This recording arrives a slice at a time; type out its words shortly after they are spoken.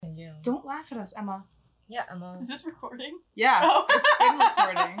Don't laugh at us, Emma. Yeah, Emma. Is this recording? Yeah, Oh. it's been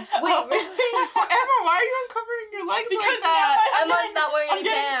recording. Wait, really? Emma, why are you uncovering your legs Because like that? Emma's not wearing I'm any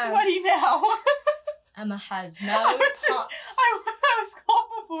getting pants. sweaty now. Emma has I no was- thoughts. I was cold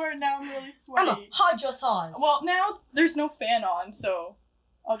before and now I'm really sweaty. Emma, hide your thoughts. Well, now there's no fan on, so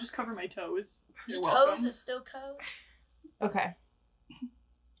I'll just cover my toes. You're your welcome. toes are still cold. Okay.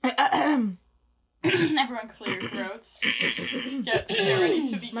 Everyone clear your throats. Get ready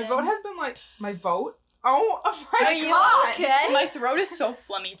to begin. My vote has been like... My vote? Oh my Are you god! okay? My throat is so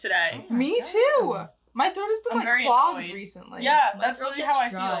phlegmy today. Oh my Me God. too! My throat has been I'm very clogged annoyed. recently. Yeah, My that's throat literally gets how I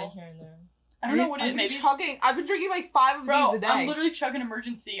dry feel. here and there. I don't know what it is. I've Maybe been chugging. I've been drinking like 5 of bro, these a day. I'm literally chugging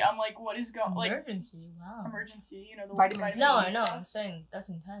emergency. I'm like, what is going like Emergency, wow. emergency? You know the Vitamin C. No, C I know. stuff. I'm saying that's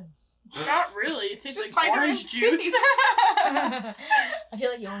intense. Not really. It tastes just like vitamin orange C. juice. I feel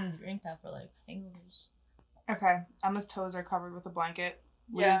like you only drink that for like hangovers. Okay, Emma's toes are covered with a blanket.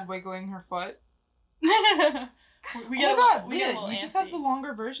 Yeah. Leah's wiggling her foot. we Oh get my a god, we get a Leah, little you just antsy. have the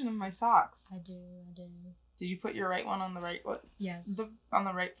longer version of my socks. I do. Did you put your right one on the right foot? Yes. On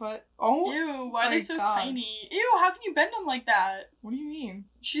the right foot? Oh, Ew, why are my they so God. tiny? Ew, how can you bend them like that? what do you mean?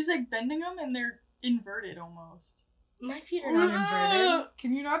 She's like bending them and they're inverted almost. My feet are not inverted.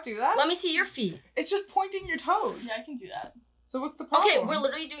 Can you not do that? Let me see your feet. It's just pointing your toes. Yeah, I can do that. So what's the problem? Okay, we're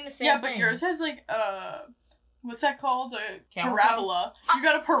literally doing the same Yeah, thing. but yours has like what's that called? A Camel toe? parabola. You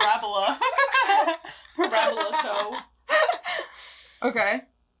got a parabola. Parabola toe. Okay.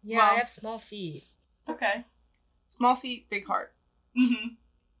 Yeah, Well- I have small feet. It's okay. Small feet, big heart. Mhm.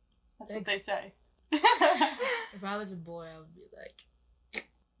 That's what Thanks. they say. If I was a boy, I would be like,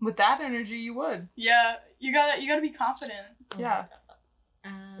 With that energy, you would. Yeah, you gotta be confident. oh Yeah. my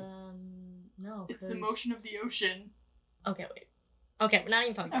God. No. It's the 'cause- motion of the ocean. Okay, wait. Okay, we're not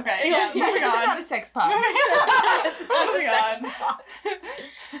even talking about Okay, that. yeah, Anyways, moving It's on. not a sex pod. It's not a Moving sex on.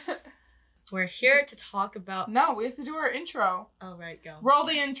 pod. We're here to talk about. No, we have to do our intro. Oh, right, go. Roll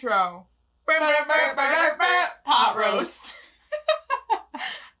the intro. Pot roast.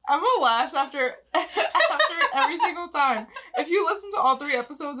 Emma laughs after every single time. If you listen to all 3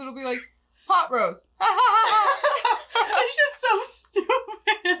 episodes, it'll be like, pot roast. It's just so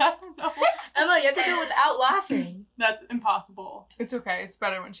stupid. I don't know. Emma, you have to do it without laughing. That's impossible. It's okay. It's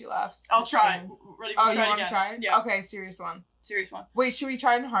better when she laughs. I'll try. Okay. Ready? Oh, you try it want to again. try? Yeah. Okay, serious one. Serious one. Wait, should we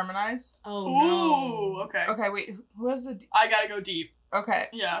try and harmonize? Oh, Ooh, no. okay. Okay, wait. Who has the... I gotta go deep. Okay.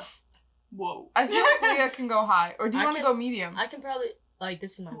 Yeah. Whoa. I feel like Leah can go high. Or do you I want to can- go medium? I can probably. Like,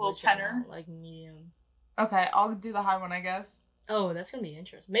 this is my Little voice right tenor. now, like, medium. Okay, I'll do the high one, I guess. Oh, that's gonna be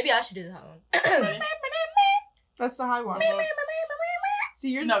interesting. Maybe I should do that one. Ready? That's the high one. See,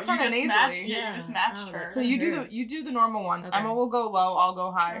 yours No, is kind you of just nasally. matched. Yeah, you just matched Oh, her. that's So you do the normal one. Okay. Emma will go low, I'll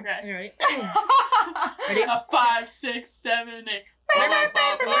go high. Okay. You ready? Ready? 5, 6, 7, 8.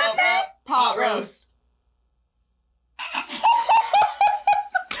 Pot roast.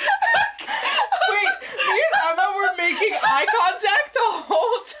 Wait, me and Emma were making eye contact the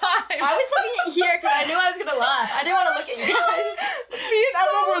whole time. I was looking at here because I knew I was gonna laugh. I didn't want to look at you guys. Me and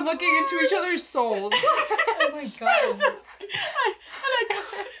Emma were looking into each other's souls. Oh my god.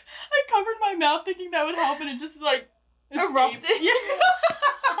 I covered my mouth thinking that would help, and it just like Erupted. escaped. Yeah.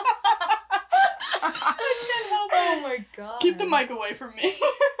 I can't help Oh it. my god. Keep the mic away from me.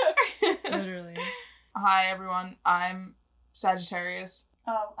 Literally. Hi everyone, I'm Sagittarius.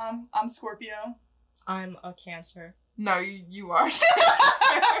 Oh, I'm Scorpio. I'm a Cancer. No, you are.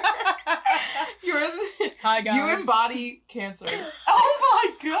 You're Hi guys. you embody Cancer.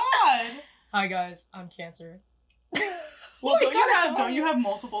 Oh my god. Hi guys. I'm Cancer. Well, Oh my God, it's don't you have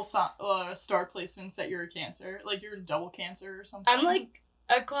multiple star placements that you're a Cancer? Like you're a double Cancer or something? I'm like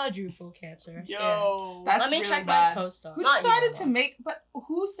a quadruple Cancer. Yeah. Yo. That's Let me really check bad. my co-star. Who Not decided even to one. make? But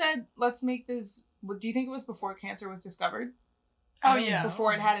who said let's make this? Do you think it was before Cancer was discovered? Oh I don't yeah. know.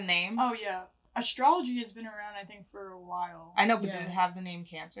 Before it had a name? Oh yeah. Astrology has been around, I think, for a while. I know, but Yeah. did it have the name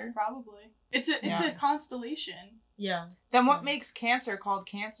Cancer? Probably. It's a Yeah. constellation. Yeah. Then what Yeah. makes Cancer called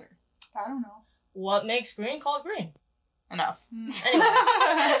Cancer? I don't know. What makes green called green? Enough. Anyways.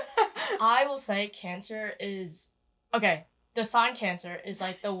 I will say Cancer is okay. The sign Cancer is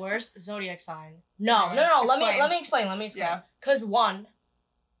like the worst zodiac sign. No. Okay, Let me explain. explain. Yeah. Cause one,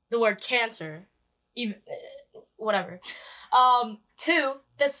 the word Cancer, even whatever. 2,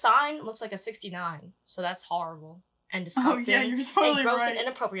 the sign looks like a 69, so that's horrible and disgusting. Oh yeah, you're totally and gross right. and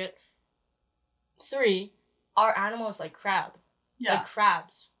inappropriate. 3, our animal is like crab. Yeah. Like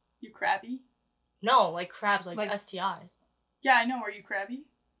crabs. You crabby? No, like crabs, like, Like- STI. Yeah, I know. Are you crabby?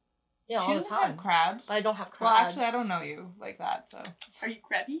 Yeah, She all the doesn't time. have crabs. But I don't have Well, crabs. actually, I don't know you like that, so. Are you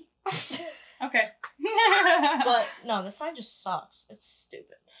crabby? Okay. But no, the sign just sucks. It's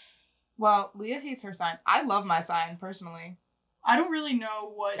stupid. Well, Leah hates her sign. I love my sign, personally. I don't really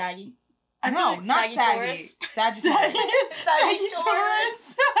know what. Saggy. I feel No, like not saggy saggy. Taurus. Sagittarius. Saggy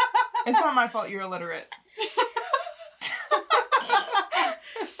Taurus. It's not my fault you're illiterate.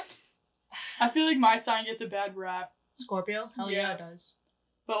 I feel like my sign gets a bad rap. Scorpio? Hell yeah, it does.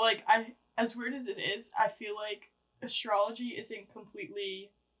 But, like, as weird as it is, I feel like astrology isn't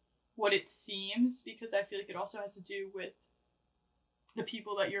completely what it seems, because I feel like it also has to do with the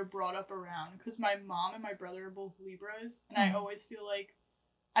people that you're brought up around. Because my mom and my brother are both Libras, and I always feel like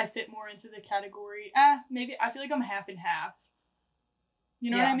I fit more into the category. Maybe I feel like I'm half and half. You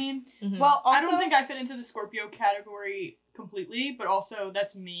know what I mean? Mm-hmm. Well, also, I don't think I fit into the Scorpio category completely, but also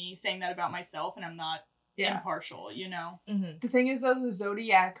that's me saying that about myself, and I'm not impartial, you know? Mm-hmm. the thing is, though, the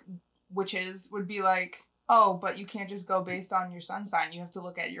zodiac witches would be like, oh, but you can't just go based on your sun sign. You have to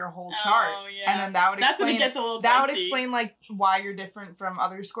look at your whole chart. Oh, yeah. And then that would That's when explain... it gets a little that would dicey. explain, like, why you're different from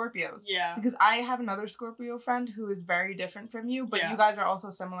other Scorpios. Yeah. Because I have another Scorpio friend who is very different from you, but you guys are also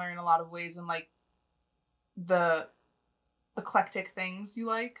similar in a lot of ways in, like, the eclectic things you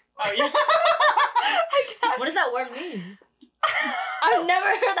like. Oh, yeah. I guess. What does that word mean? I've never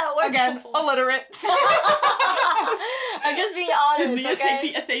heard that word Again, before. illiterate. I'm just being Did honest, Leah okay?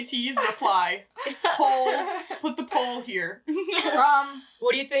 take the SATs? Reply. Poll. Put the poll here.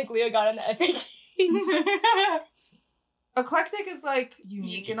 What do you think Leah got in the SATs? Eclectic is, like,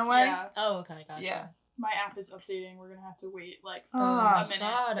 unique in a way. Yeah. Oh, okay, gotcha. Yeah. My app is updating. We're gonna have to wait, like, Ah. a minute.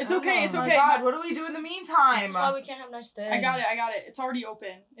 God, It's okay, it's Oh okay. my god, what do we do in the This meantime? is why we can't have nice things. I got it. It's already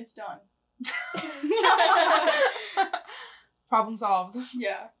open. It's done. Problem solved.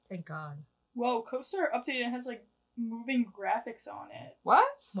 Yeah. Thank God. Whoa, CoStar updated and has, like, moving graphics on it. What?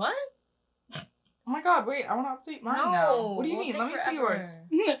 What? Oh my god, wait, I want to update mine No. now. What do you it'll mean? take Let me see forever.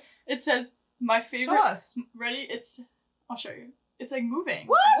 yours. It says, my Show favorite... us. Ready? I'll show you. It's, like, moving.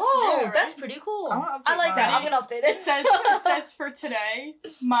 What? Whoa, Yeah, right? that's pretty cool. I wanna update like that. mine. I'm gonna update It it. says for today,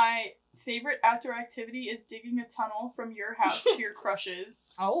 my favorite outdoor activity is digging a tunnel from your house to your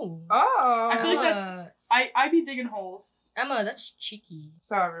crush's. Oh. Oh. I feel like that's- I be digging holes. Emma, that's cheeky.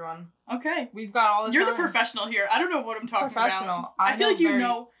 So, everyone, Okay. we've got all the You're time. the professional here. I don't know what I'm talking Professional. about. I I feel know like you very-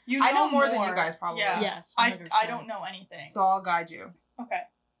 know I know more than you guys, probably. Yeah. Yes. I 100%. don't know anything. So I'll guide you. Okay.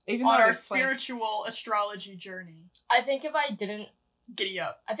 Even On though our this, like, spiritual astrology journey. I think if I didn't, Giddy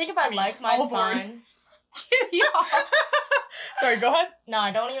up. I think if I mean, liked my all aboard. sign. Sorry, go ahead. No,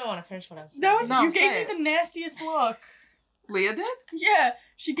 I don't even want to finish what I was saying. That was No, you say gave it. me the nastiest look. Leah did? Yeah,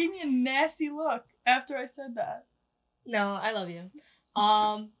 she gave me a nasty look after I said that. No, I love you.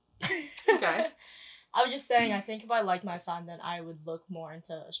 Okay. I was just saying, I think if I liked my sign, then I would look more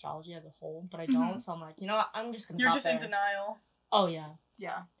into astrology as a whole, but I don't, so I'm like, you know what, I'm just gonna You're stop just there. in denial. Oh, yeah.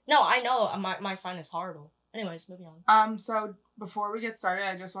 Yeah. No, I know, my sign is horrible. Anyways, moving on. So before we get started,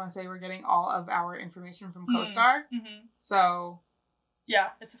 I just want to say we're getting all of our information from Mm. CoStar. Mm-hmm. So, Yeah,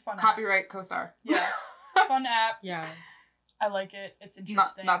 it's a fun app. copyright CoStar. Yeah. Fun app. Yeah. I like it. It's Not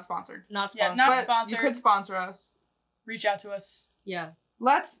interesting. not sponsored. Not Yeah, sponsored. not But sponsored. you could sponsor us. Reach out to us. Yeah.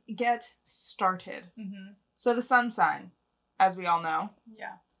 Let's get started. Mm-hmm. So the sun sign, as we all know,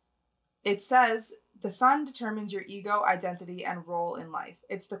 Yeah. it says the sun determines your ego, identity, and role in life.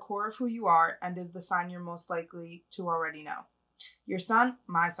 It's the core of who you are and is the sign you're most likely to already know. Your sun,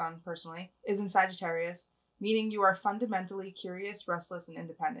 my sun personally, is in Sagittarius, meaning you are fundamentally curious, restless, and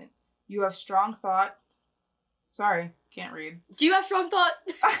independent. You have strong thought. Sorry, can't read. Do you have strong thought?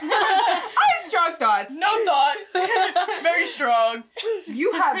 I have strong thoughts. No thought. Very strong.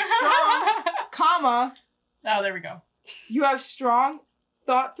 You have strong, comma, Oh, there we go. you have strong,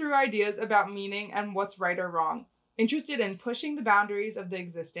 thought-through ideas about meaning and what's right or wrong. Interested in pushing the boundaries of the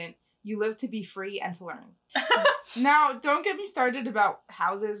existent, you live to be free and to learn. Now, don't get me started about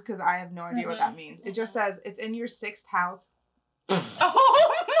houses because I have no idea what that means. It just says it's in your 6th house.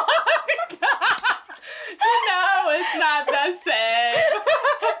 Oh my god! No, it's not the same.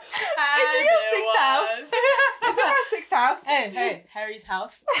 It's in your 6th house. It's in our 6th house. Hey, Harry's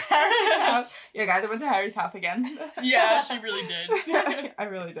house. Harry's house. Yeah, guy that went to Harry's house again. Yeah, she really did. I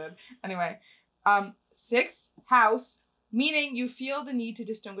really did. Anyway, 6th house, meaning you feel the need to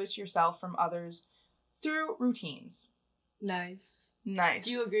distinguish yourself from others through routines. Nice. Nice.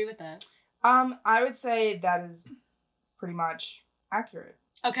 Do you agree with that? I would say that is pretty much accurate.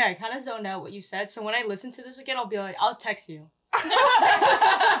 Okay, I kind of zoned out what you said, so when I listen to this again, I'll be like, I'll text you.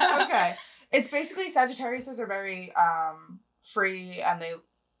 Okay. It's basically Sagittarius are very free and they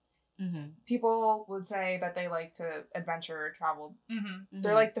people would say that they like to adventure or travel. Mm-hmm.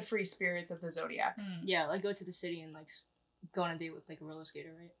 They're like the free spirits of the zodiac. Yeah, like go to the city and like go on a date with like a roller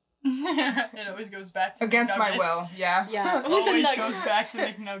skater, right? It always goes back to Against my McNuggets. will, yeah. Yeah. Always Nuggets. goes back to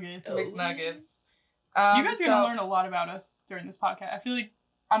McNuggets. McNuggets. You guys are gonna learn a lot about us during this podcast. I feel like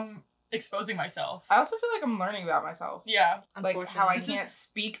I'm exposing myself. I also feel like I'm learning about myself. Yeah. Like how I can't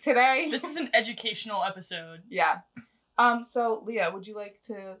speak today. This is an educational episode. Yeah. So Leah, would you like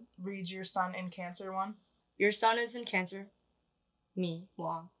to read your sun in Cancer one? Your sun is in Cancer. Me,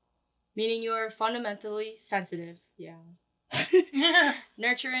 Wong. Meaning you are fundamentally sensitive. Yeah.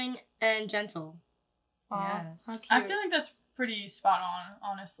 Nurturing and gentle. Aw, Yes. how cute. I feel like that's pretty spot on,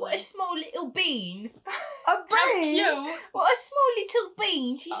 honestly. What a small little bean. A How bean? cute. What a small little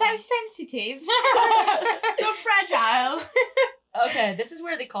bean. She's Oh. so sensitive. So fragile. Okay, this is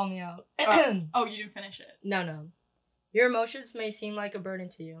where they call me out. Oh, you didn't finish it. No. Your emotions may seem like a burden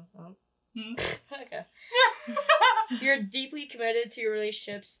to you. Oh. Hmm? Okay. You're deeply committed to your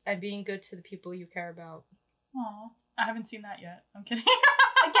relationships and being good to the people you care about. Aw, I haven't seen that yet. I'm kidding.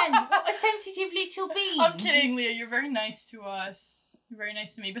 Again, what a sensitive little bean. I'm kidding, Leah. You're very nice to us. You're very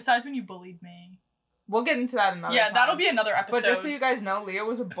nice to me. Besides when you bullied me. We'll get into that another time. That'll be another episode. But just so you guys know, Leah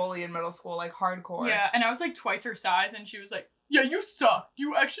was a bully in middle school, like hardcore. Yeah, and I was like twice her size, and she was like, "Yeah, you suck.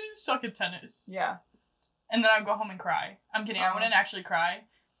 You actually suck at tennis." Yeah. And then I would go home and cry. I'm kidding. I wouldn't actually cry,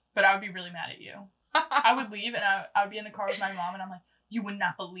 but I would be really mad at you. I would leave, and I would be in the car with my mom, and I'm like, "You would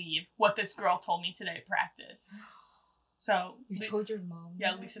not believe what this girl told me today at practice." So You told your mom.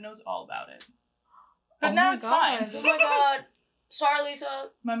 yeah, Lisa knows all about it. But Oh now my it's God. Oh fine. my god. Sorry, Lisa.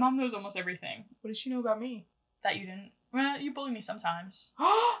 My mom knows almost everything. What does she know about me? That you didn't. Well, you bully me sometimes.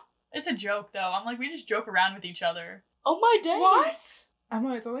 It's a joke, though. I'm like, we just joke around with each other. Oh my day. What?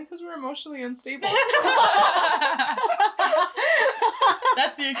 Emma, it's only because we're emotionally unstable.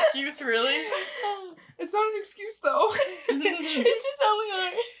 That's the excuse, really? It's not an excuse, though. It's just how we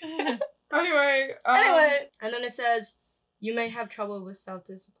are. Anyway. Anyway, and then it says, you may have trouble with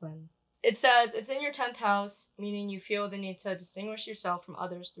self-discipline. It says, it's in your 10th house, meaning you feel the need to distinguish yourself from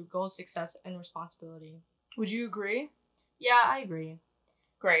others through goal, success, and responsibility. Would you agree? Yeah, I agree.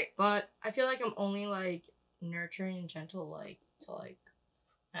 Great. But I feel like I'm only, like, nurturing and gentle, like, to, like,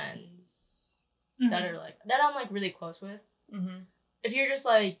 friends that are, like, that I'm, like, really close with. Mm-hmm. If you're just,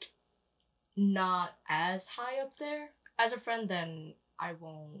 like, not as high up there as a friend, then I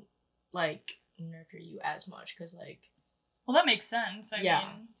won't, like, nurture you as much, because, like... Well, that makes sense. I Yeah.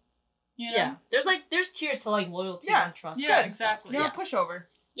 mean, you know? Yeah. There's tiers to, like, loyalty Yeah. and trust. Yeah, and stuff. exactly. You're Yeah. a pushover.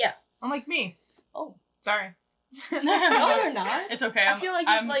 Yeah. Unlike me. Oh. Sorry. No, you're not. It's okay. I feel like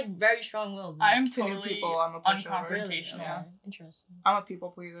you're I'm, just, like, very strong-willed. I'm To new totally people, I'm a pushover. Really? unconfrontational. Okay. Yeah. Interesting. I'm a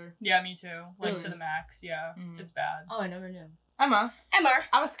people pleaser. Yeah, me too. Like, to Really? the max. Yeah. Mhm. It's bad. Oh, I never knew. Emma, Emma.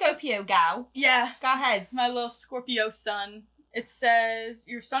 I'm a Scorpio gal. Yeah. Go ahead. My little Scorpio sun. It says,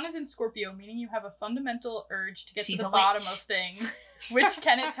 your sun is in Scorpio, meaning you have a fundamental urge to get She's to the a bottom witch. of things, which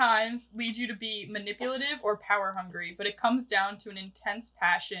can at times lead you to be manipulative or power hungry, but it comes down to an intense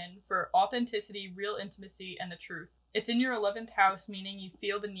passion for authenticity, real intimacy, and the truth. It's in your 11th house, meaning you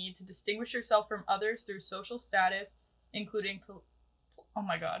feel the need to distinguish yourself from others through social status, including... Oh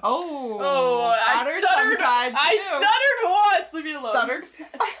my god. Oh, I got her stuttered. tongue-tied, I too. stuttered once. Leave me alone. Stuttered.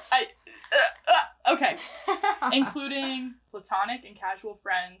 Okay. Including platonic and casual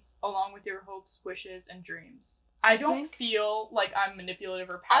friends, along with your hopes, wishes, and dreams. I don't think- feel like I'm manipulative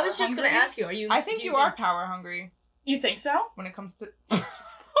or power I was just hungry. gonna ask you, are you... I think do you are power hungry You think so? when it comes to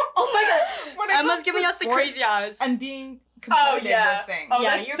Oh my god! when it Emma's comes giving to us the sports crazy eyes. and being competitive yeah. with things. Oh,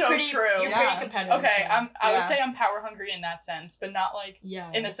 yeah, that's you're so pretty. true. You're Yeah. pretty competitive. Okay, yeah. I would Yeah. say I'm power hungry in that sense, but not like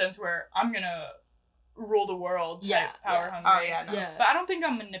Yeah. in the sense where I'm gonna rule the world type Yeah, power yeah. hungry. Oh yeah, no. Yeah. But I don't think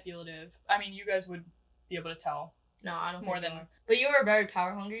I'm manipulative. I mean, you guys would be able to tell. No, I don't. More think you than- are. But you are very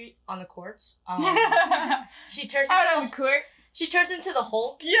power hungry on the courts. She turns Out into on the court. she turns into the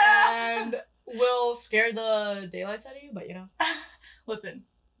Hulk. Yeah. And will scare the daylights out of you. But you know. Listen,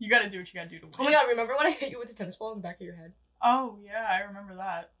 you gotta do what you gotta do to win. Oh my god! Remember when I hit you with the tennis ball in the back of your head? Oh, yeah, I remember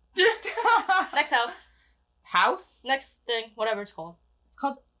that. Next house. House? Next thing. Whatever it's called. It's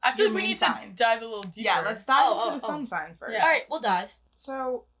called I feel Your like we moon need sign. to dive a little deeper. Yeah, let's dive Oh, into the oh, sun oh. sign first. Yeah. All right, we'll dive.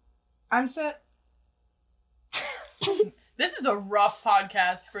 So, I'm set. This is a rough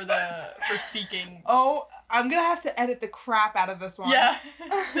podcast for speaking. Oh, I'm gonna have to edit the crap out of this one. Yeah,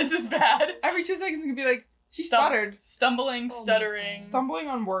 this is bad. Every 2 seconds, you can be like, she Stum- stuttered. Stumbling, Oh my stuttering, God. Stumbling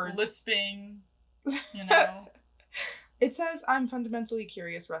on words. lisping, you know. It says, I'm fundamentally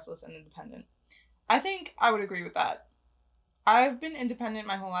curious, restless, and independent. I think I would agree with that. I've been independent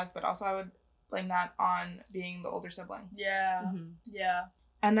my whole life, but also I would blame that on being the older sibling. Yeah, Mm-hmm. yeah.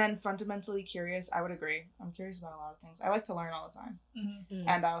 And then fundamentally curious, I would agree. I'm curious about a lot of things. I like to learn all the time. Mm-hmm.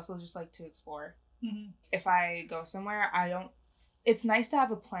 And I also just like to explore. Mm-hmm. If I go somewhere, I don't it's nice to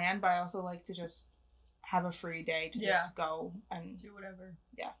have a plan, but I also like to just have a free day to Yeah. just go and Do whatever.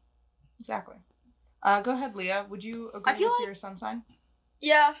 exactly. Go ahead, Leah. Would you agree I feel with like- your sun sign?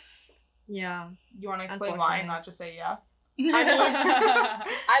 Yeah. Yeah. You want to explain why Unfortunately. and not just say yeah?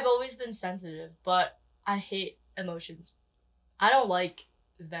 I've always been sensitive, but I hate emotions. I don't like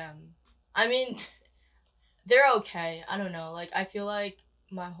them. I mean, they're okay. I don't know. Like, I feel like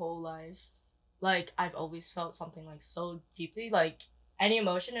my whole life, like, I've always felt something, like, so deeply. Like, any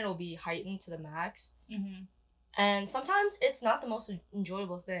emotion, it'll be heightened to the max. Mm-hmm. And sometimes it's not the most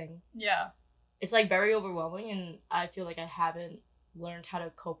enjoyable thing. Yeah. It's, like, very overwhelming, and I feel like I haven't learned how to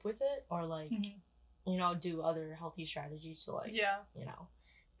cope with it or, like, Mm-hmm. you know, do other healthy strategies to, like, Yeah. you know.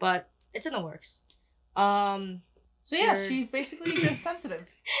 But it's in the works. So yeah, You're- she's basically just sensitive.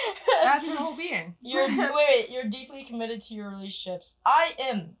 That's her whole being. You're deeply committed to your relationships. I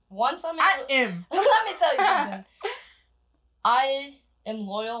am. Once I'm in I am. let me tell you something. I am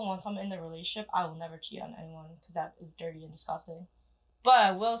loyal once I'm in the relationship. I will never cheat on anyone because that is dirty and disgusting. But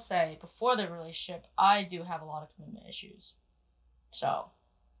I will say, before the relationship, I do have a lot of commitment issues. So,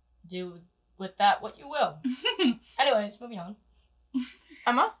 do with that what you will. Anyways, moving on.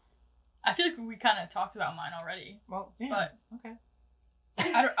 Emma? I feel like we kind of talked about mine already. Well, damn. But okay.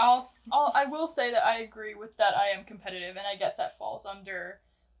 I will say that I agree with that. I am competitive, and I guess that falls under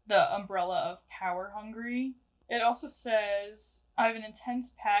the umbrella of power hungry. It also says I have an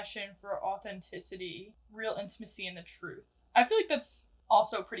intense passion for authenticity, real intimacy, and the truth. I feel like that's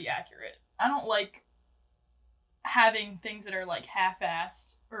also pretty accurate. I don't like having things that are like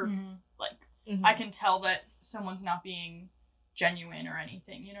half-assed or like Mhm. I can tell that someone's not being genuine or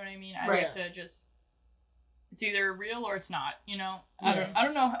anything. You know what I mean? I Right. like to just it's either real or it's not, you know? Yeah. I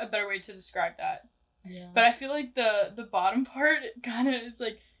don't know a better way to describe that. Yeah. But I feel like the bottom part kind of is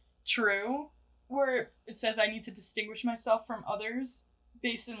like true, where it says I need to distinguish myself from others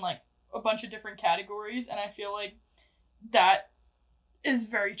based in like a bunch of different categories, and I feel like that is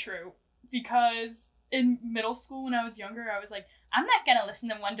very true because in middle school when I was younger, I was like, I'm not gonna listen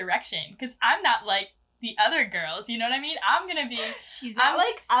to One Direction because I'm not like the other girls, you know what I mean? I'm gonna be She's not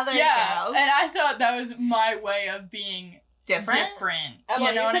like other and I thought that was my way of being Different? Emma, you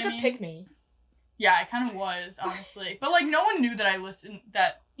know you're what such I a mean? pick me. Yeah, I kind of was, honestly. But, like, no one knew that I listened,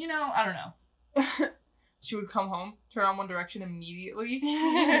 that, you know, I don't know. She would come home, turn on One Direction immediately.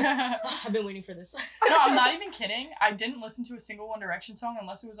 No, I've been waiting for this. I'm not even kidding. I didn't listen to a single One Direction song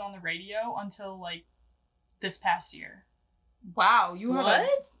unless it was on the radio until, like, this past year. Wow, you had What?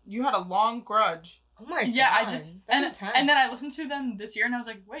 you had a long grudge. Oh my Yeah, god. I just... That's And, intense. and then I listened to them this year and I was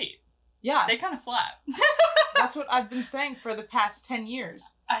like, wait, Yeah, they kind of slap. that's what I've been saying for the past 10 years.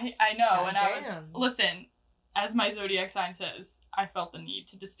 I know, and I was... Goddamn. Listen, as my zodiac sign says, I felt the need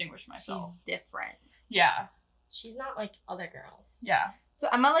to distinguish myself. She's different. Yeah, She's not like other girls. yeah. So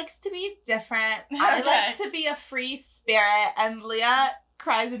Emma likes to be different. I Okay. like to be a free spirit, and Leah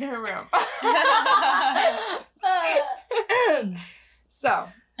cries in her room. So,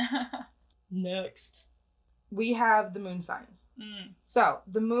 Next. we have the moon signs. Mm. So,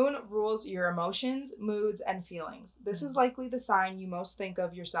 the moon rules your emotions, moods, and feelings. This is likely the sign you most think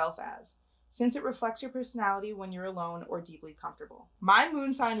of yourself as, since it reflects your personality when you're alone or deeply comfortable. My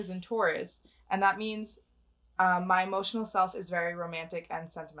moon sign is in Taurus, and that means my emotional self is very romantic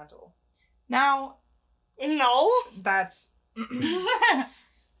and sentimental. Now, No. that's...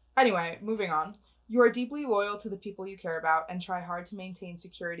 Anyway, moving on. You are deeply loyal to the people you care about and try hard to maintain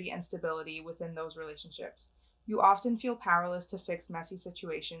security and stability within those relationships. You often feel powerless to fix messy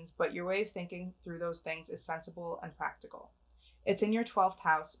situations, but your way of thinking through those things is sensible and practical. It's in your 12th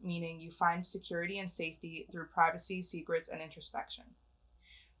house, meaning you find security and safety through privacy, secrets, and introspection.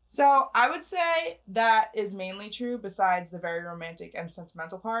 So I would say that is mainly true besides the very romantic and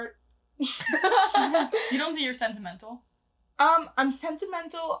sentimental part. You don't think you're sentimental? I'm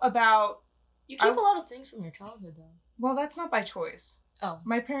sentimental about... You keep a lot of things from your childhood, though. Well, that's not by choice. Oh.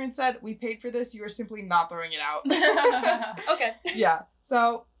 My parents said, we paid for this, you are simply not throwing it out. Okay. Yeah.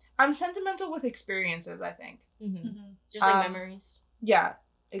 So, I'm sentimental with experiences, I think. Mm-hmm. Just like Um, memories. Yeah,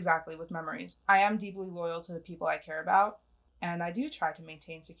 exactly, with memories. I am deeply loyal to the people I care about, and I do try to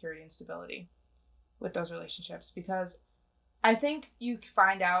maintain security and stability with those relationships because I think you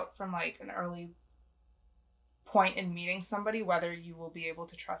find out from, like, an early point in meeting somebody whether you will be able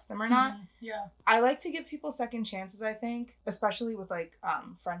to trust them or not. Yeah. I like to give people second chances, I think, especially with like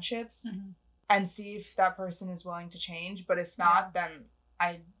friendships, and see if that person is willing to change. But if not, then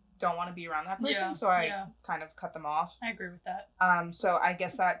I don't want to be around that person, so I kind of cut them off. I agree with that. So I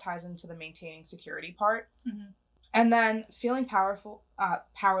guess that ties into the maintaining security part. Mhm. And then feeling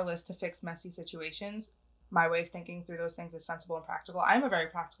powerless to fix messy situations. my way of thinking through those things is sensible and practical. I'm a very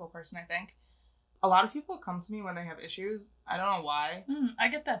practical person, I think. A lot of people come to me when they have issues. I don't know why. I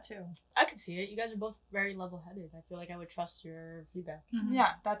get that too. I can see it. You guys are both very level-headed. I feel like I would trust your feedback. Mhm.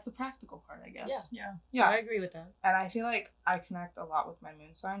 Yeah, that's the practical part, I guess. Yeah. Yeah. I agree with that. And I feel like I connect a lot with my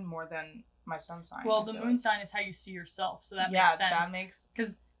moon sign more than my sun sign. Well, I the feel moon like. sign is how you see yourself, so that Yeah, makes sense. that makes...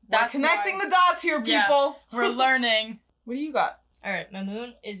 Because We're that's connecting why the dots here, Yeah. people! we're learning. What do you got? All right, my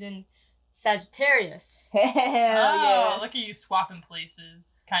moon is in Sagittarius. Hell Oh, look at you swapping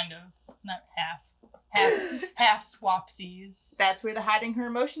places, kind of. Not half swapsies. That's where the hiding her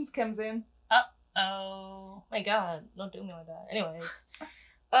emotions comes in. Oh. My God, don't do me like that. Anyways,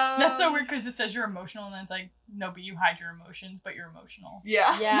 That's so weird because it says you're emotional and then it's like, no, but you hide your emotions, but you're emotional.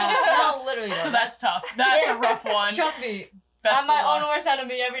 Yeah. Yeah, no, literally. So though. that's tough. That's a rough one. Trust me, Best I'm my of own luck. worst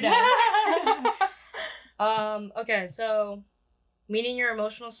enemy every day. Okay, so meaning your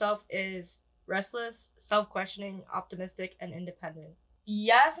emotional self is restless, self-questioning, optimistic, and independent.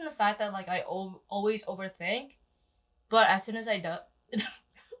 Yes, in the fact that like I always overthink, but as soon as I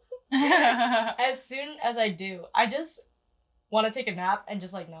do, I just want to take a nap and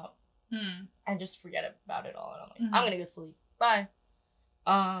just like no, and just forget about it all. And I'm like, I'm gonna go sleep. Bye.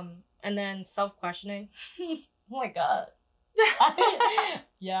 And then self-questioning. Oh my God.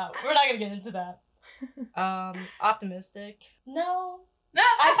 Yeah, we're not gonna get into that. Optimistic. No.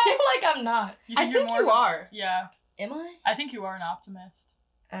 I feel like I'm not. You I think you are. Yeah. Am I? I think you are an optimist.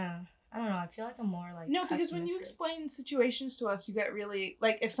 I don't know. I feel like I'm more like No, because when you pessimistic. explain situations to us, you get really,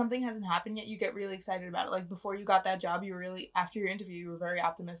 like, if something hasn't happened yet, you get really excited about it. Like, before you got that job, you were really, after your interview, you were very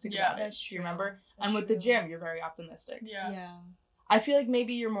optimistic Yeah, about it. that's Do you true. remember? That's And with the true. gym, you're very optimistic. Yeah. Yeah. I feel like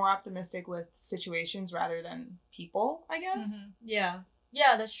maybe you're more optimistic with situations rather than people, I guess. Mhm. Yeah.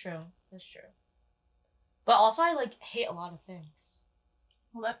 Yeah, that's true. That's true. But also, I like hate a lot of things.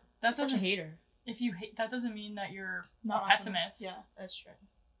 Well, that I'm such a doesn't. hater. If you hate, that doesn't mean that you're Not a pessimist. Yeah. That's true.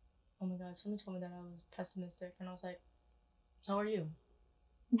 Oh my God, someone told me that I was pessimistic, and I was like, so are you.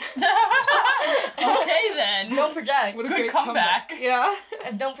 Okay then. Don't project. What a Good great comeback. Yeah.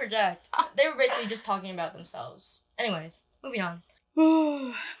 And don't project. They were basically just talking about themselves. Anyways, moving on.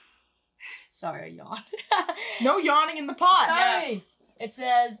 Sorry, I yawned. No yawning in the pot. Sorry. It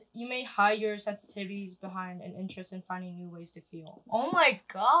says, you may hide your sensitivities behind an interest in finding new ways to feel. Oh my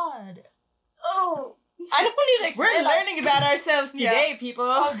God. Oh. I don't need to expand We're on- learning about ourselves today, people.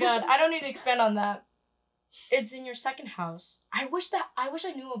 Oh God, I don't need to expand on that. It's in your second house. I wish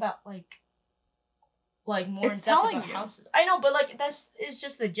I knew about like more It's in depth telling about you. houses. I know, but like that's is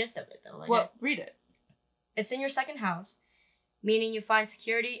just the gist of it though. Like Well, read it. it's in your second house, meaning you find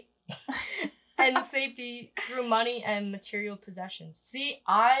security and safety through money and material possessions. See,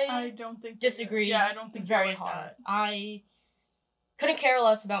 I don't think. disagree Yeah, I don't think very you're like hard. that. I couldn't care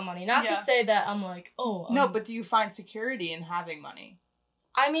less about money. Not to Yeah. say that I'm like, oh No, but do you find security in having money?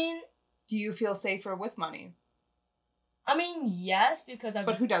 I mean, Do you feel safer with money? yes, because I've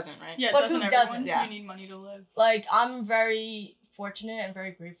But who doesn't, right? Yeah, But doesn't who everyone? doesn't? Yeah. You need money to live. like I'm very fortunate and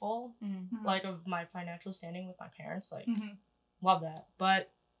very grateful Mm-hmm. like of my financial standing with my parents, like Mhm. love that.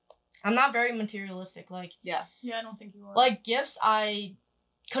 But I'm not very materialistic. Like Yeah, I don't think you are. like gifts, I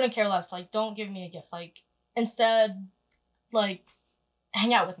couldn't care less. Like don't give me a gift. Like instead, like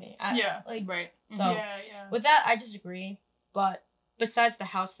hang out with me. Yeah. Like Right. so yeah. with that, I disagree. But besides the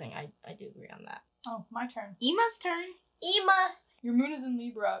house thing, I do agree on that. Oh, my turn. Ema's turn. Ema. Your moon is in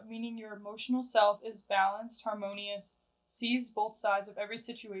Libra, meaning your emotional self is balanced, harmonious, sees both sides of every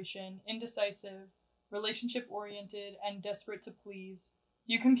situation, indecisive, relationship oriented, and desperate to please.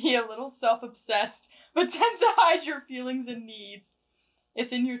 You can be a little self-obsessed, but tend to hide your feelings and needs.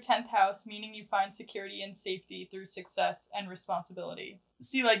 It's in your 10th house, meaning you find security and safety through success and responsibility.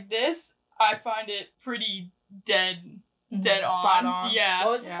 See, like this, I find it pretty dead on. Spot on. Yeah.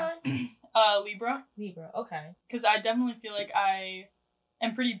 What was the Yeah. sign? Libra. Libra. Okay. Because I definitely feel like I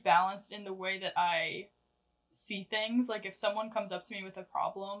am pretty balanced in the way that I see things. Like, if someone comes up to me with a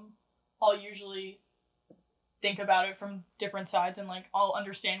problem, I'll usually think about it from different sides and, like, I'll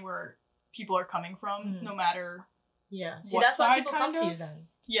understand where people are coming from, Mhm. no matter... Yeah. See, What that's why side, people come kind to you of? then.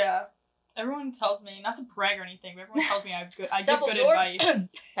 Yeah. Everyone tells me, not to brag or anything, but everyone tells me I give good Self-absorbed. advice.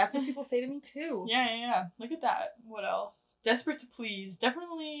 That's what people say to me too. Yeah. Look at that. What else? Desperate to please.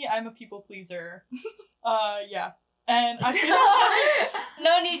 Definitely, I'm a people pleaser. Yeah. And I feel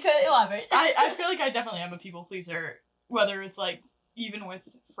No need to elaborate. I feel like I definitely am a people pleaser, whether it's like even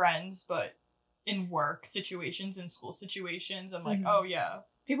with friends, but in work situations, in school situations, I'm like, Mhm. oh yeah.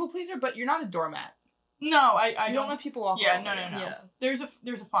 People pleaser, but you're not a doormat. No, I You don't let people walk Yeah, all no, over you. no. Yeah. There's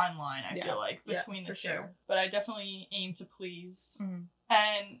a fine line, I Yeah. feel like, Yeah, between the for two. sure. But I definitely aim to please. Mhm.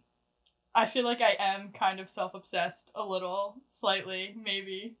 And I feel like I am kind of self-obsessed a little, slightly,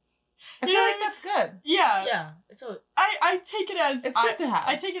 maybe. I feel like that's good. Yeah. Yeah, it's a I take it as It's good to have.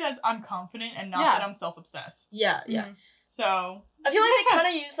 I take it as I'm confident and not Yeah. that I'm self-obsessed. yeah. Mhm. So I feel like they kind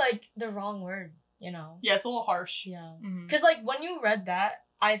of use like the wrong word, you know. yeah, it's a little harsh. Yeah, Mhm. because like when you read that,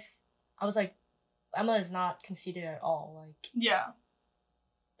 I was like, Emma is not conceited at all. Like, Yeah.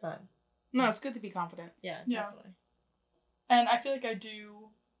 but No, it's good to be confident. yeah, Yeah. definitely. And I feel like I do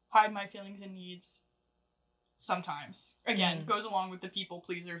hide my feelings and needs sometimes. Again, goes along with the people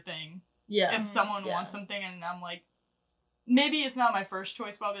pleaser thing. Yeah. If someone Yeah. wants something and I'm like, maybe it's not my first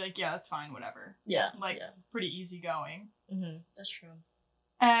choice, but I'll be like, yeah, that's fine, whatever. Yeah. Like, yeah. pretty easygoing. That's true.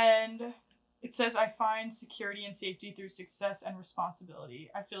 And it says, I find security and safety through success and responsibility.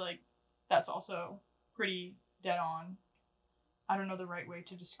 I feel like that's also pretty dead on. I don't know the right way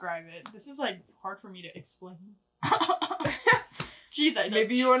to describe it. This is, like, hard for me to explain. Jeez,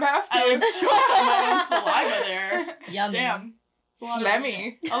 Maybe you won't have to. I choked my own saliva there. Yummy. Damn. It's a lot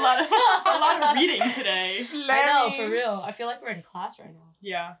Phlegmy. of a lot of reading today. I know, for real. I feel like we're in class right now.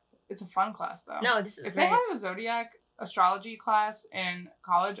 Yeah. It's a fun class, though. No, this is If great. they had a zodiac astrology class in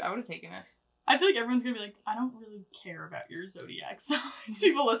college, I would have taken it. I feel like everyone's gonna be like, I don't really care about your zodiac. So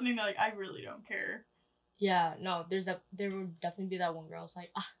people listening, they're like, I really don't care. Yeah, no, there would definitely be that one girl who's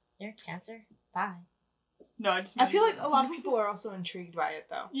like, you're Cancer? Bye. No, I just. I feel like a lot of people are also intrigued by it,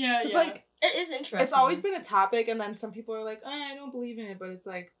 though. Yeah, Because, yeah. like, It is interesting. it's always been a topic, and then some people are like, I don't believe in it, but it's,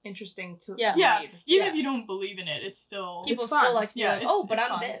 like, interesting to Yeah. Yeah, read. even Yeah. if you don't believe in it, it's still. People it's fun. still like to be Yeah, like, it's- but it's I'm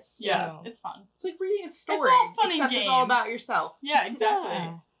fun. this. Yeah, you know? it's fun. It's like reading a story. all fun and except it's all about games. yourself. Yeah, exactly.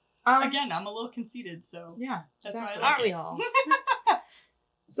 Yeah. Again, I'm a little conceited, so Yeah, that's exactly. why I Aren't like we it. all?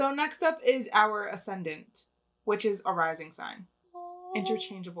 So next up is our ascendant, which is a rising sign.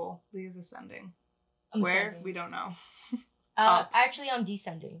 Interchangeable. Leah's ascending. I'm Where? ascending. We don't know. Actually, I'm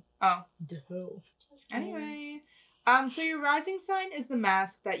descending. Oh. Duh. Just kidding. Anyway. So your rising sign is the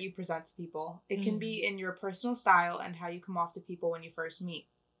mask that you present to people. It can be in your personal style and how you come off to people when you first meet.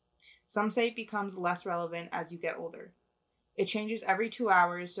 Some say it becomes less relevant as you get older. It changes every 2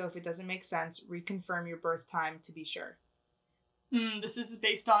 hours, so if it doesn't make sense, reconfirm your birth time to be sure. This is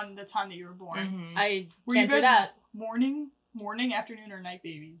based on the time that you were born. Mm-hmm. I Were can't you do guys that. morning, afternoon, or night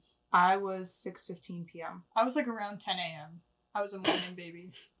babies? I was 6:15 p.m. I was like around 10 a.m. I was a morning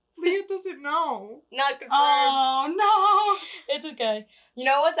baby. Leah doesn't know. Not confirmed. Oh It's okay. You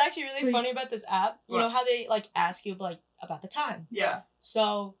know what's actually really So you- funny about this app? You What? know how they like ask you like about the time. no! Yeah.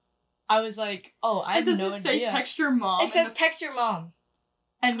 So I was like, I have It doesn't no say idea. text your mom. It says text your mom.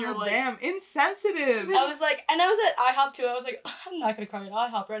 and you're God like, damn, insensitive. I was like, and I was at IHOP too. I was like, I'm not gonna cry at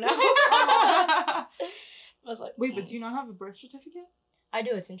IHOP right now. I was like, Wait, but do you not have a birth certificate? I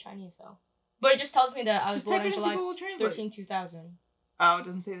do. It's in Chinese though. But it just tells me that I was Just born type in it into July Google Translate. 13, 2000. Oh, it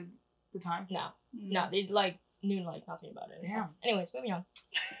doesn't say the time. No, they like knew like nothing about it. And Damn. stuff. Anyways, moving on.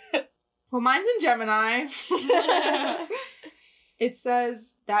 Well, mine's in Gemini. It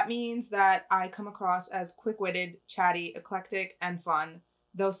says, that means that I come across as quick-witted, chatty, eclectic, and fun,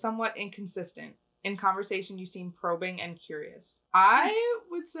 though somewhat inconsistent. In conversation, you seem probing and curious. I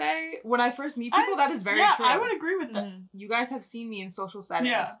would say, when I first meet people, that is very true. I would agree with that. Mhm. You guys have seen me in social settings.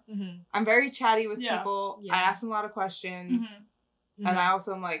 Yeah. Mhm. I'm very chatty with Yeah. people. Yeah. I ask them a lot of questions. Mhm. And I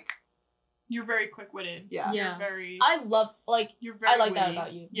also am like, You're very quick-witted. yeah, Yeah. You're very. I love like You're very. I like that witty.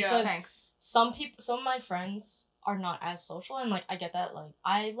 about you Yeah. because thanks. some of my friends are not as social, and like I get that. Like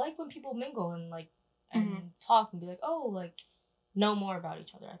I like when people mingle and like and talk and be like, oh, like know more about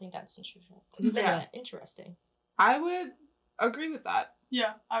each other. I think that's interesting. Yeah. Interesting. I would agree with that.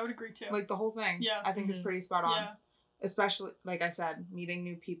 Yeah, I would agree too. Like the whole thing. Yeah. I think it's Mhm. pretty spot on. Yeah. Especially, like I said, meeting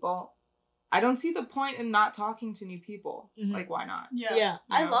new people. I don't see the point in not talking to new people. Mhm. Like, why not? Yeah.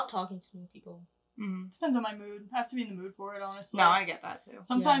 I know. love talking to new people. Mm-hmm. Depends on my mood. I have to be in the mood for it, honestly. No, I get that too.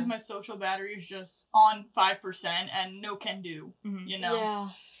 Sometimes Yeah. my social battery is just on 5% and no can do. Mhm. You know. Yeah.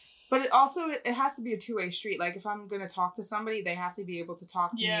 But it also, it has to be a two-way street. Like, if I'm going to talk to somebody, they have to be able to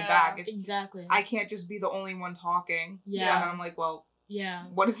talk to Yeah, me back. It's Exactly. I can't just be the only one talking. Yeah. And then I'm like, well, Yeah.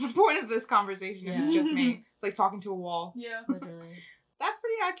 what is the point of this conversation if it's Yeah. just me? It's like talking to a wall. Yeah. Literally. That's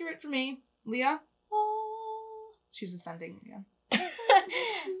pretty accurate for me. Leah? She's ascending again.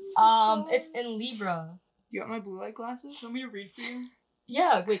 It's in Libra. You want my blue light glasses? Want me to read for you?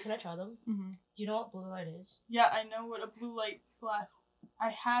 Yeah. Wait, can I try them? Mm-hmm. Do you know what blue light is? Yeah, I know what a blue light glass. I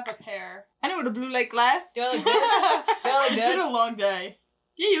have a pair. I know what a blue light glass. Do I look good? It's good? been a long day.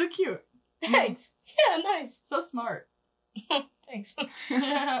 Yeah, you look cute. Thanks. Yeah, nice. So smart. Thanks.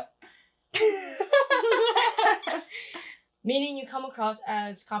 Meaning you come across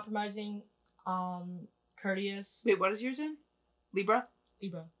as compromising, courteous. Wait, what is yours in? Libra?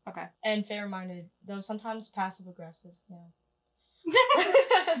 Libra. Okay. And fair-minded, though sometimes passive-aggressive. Yeah.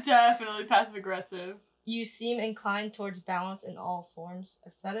 Definitely passive aggressive. You seem inclined towards balance in all forms,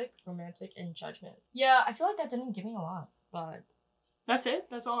 aesthetic, romantic, and judgment. Yeah, I feel like that didn't give me a lot, but... That's it?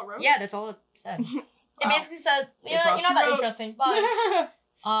 That's all it wrote? Yeah, that's all it said. It Wow. basically said, yeah, all you're not she that wrote. interesting, bye.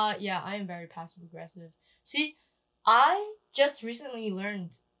 Yeah, I am very passive-aggressive. See, I just recently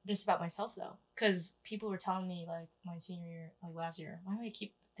learned this about myself, though, because people were telling me, like, my senior year, like, last year, why do I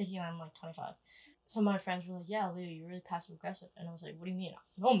keep thinking I'm, like, 25? Some of my friends were like, yeah, Leo, you're really passive-aggressive. And I was like, what do you mean?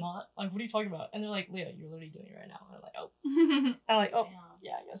 No, I'm not. Like, what are you talking about? And they're like, Leo, you're literally doing it right now. And I'm like, oh. I'm like, oh,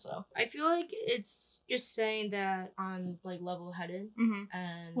 yeah, I guess so. I feel like it's just saying that I'm, like, level-headed. Mm-hmm.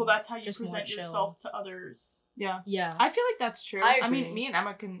 And Well, that's how you just more present chill. yourself to others. Yeah. Yeah. I feel like that's true. I I mean, agree. me and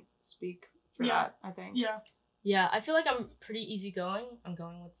Emma can speak for Yeah. that, I think. Yeah. Yeah, I feel like I'm pretty easygoing. I'm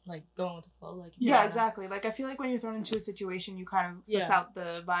going with the flow. Like Yeah, exactly. Like, I feel like when you're thrown into a situation, you kind of suss Yeah. out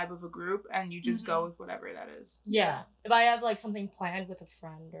the vibe of a group and you just go with whatever that is. Yeah. If I have, like, something planned with a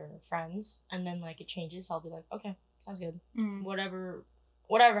friend or friends, and then, like, it changes, I'll be like, okay, sounds good. Mm. Whatever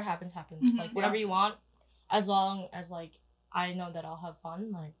happens. Mhm, Like, whatever you want, as long as, like, I know that I'll have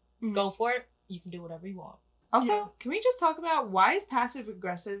fun, like, Mhm. go for it. You can do whatever you want. Also, Yeah. can we just talk about why is passive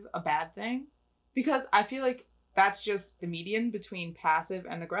aggressive a bad thing? Because I feel like that's just the median between passive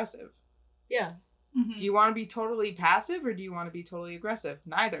and aggressive. Yeah. Mhm. Do you want to be totally passive or do you want to be totally aggressive?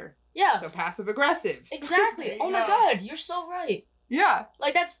 Neither. Yeah. So passive aggressive. Exactly. There you Oh my go. god, you're so right. Yeah.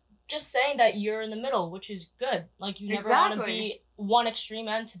 Like, that's just saying that you're in the middle, which is good. Like, you never want to Exactly. be one extreme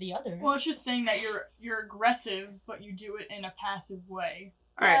end to the other. Well, it's just saying that you're aggressive, but you do it in a passive way.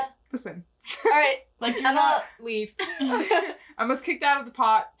 All right. Yeah. Listen. All right, Like, you're Emma, not... leave. Emma's kicked out of the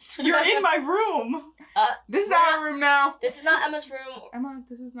pot. You're in my room! This is our room now. This is not Emma's room. Emma,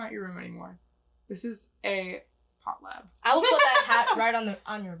 this is not your room anymore. This is a pot lab. I will put that hat right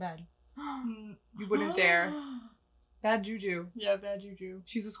on your bed. You wouldn't dare. Bad juju. Yeah, bad juju.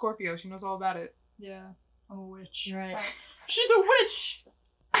 She's a Scorpio. She knows all about it. Yeah, I'm a witch. You're right. She's a witch!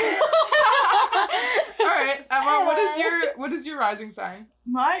 All right, Emma. What is your rising sign?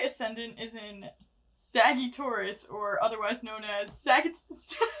 My ascendant is in Sagittarius, or otherwise known as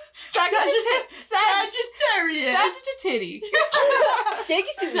Sagittarius. Sagittarius. Steaky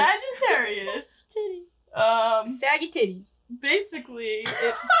Sagittarius. Saggy titties. Basically,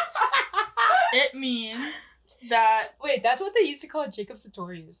 it means that Wait, that's what they used to call Jacob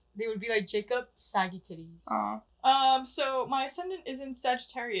Sartorius. They would be like, Jacob Saggy titties. so my ascendant is in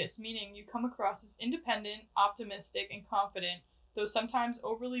Sagittarius, meaning you come across as independent, optimistic, and confident, though sometimes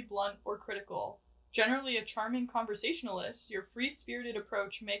overly blunt or critical. Generally a charming conversationalist, your free-spirited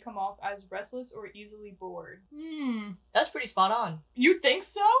approach may come off as restless or easily bored. That's pretty spot on. You think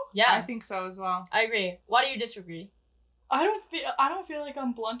so? Yeah, I think so as well. I agree. Why do you disagree? I don't feel like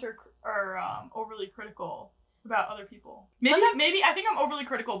I'm blunt or overly critical about other people. Maybe I think I'm overly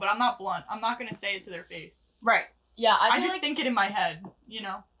critical, but I'm not blunt. I'm not gonna say it to their face. Right. Yeah, I feel just like, think it in my head, you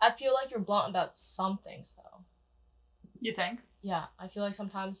know? I feel like you're blunt about some things, though. You think? Yeah, I feel like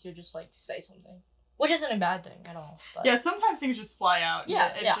sometimes you just, like, say something. Which isn't a bad thing at all. But... Yeah, sometimes things just fly out.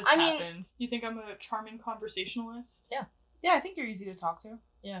 Yeah, It yeah. just I mean- happens. You think I'm a charming conversationalist? Yeah. Yeah, I think you're easy to talk to.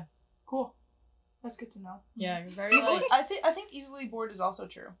 Yeah. Cool. That's good to know. Yeah, you're very, Easily, like... I think easily bored is also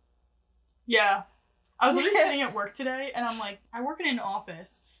true. Yeah. I was literally sitting at work today, and I'm like, I work in an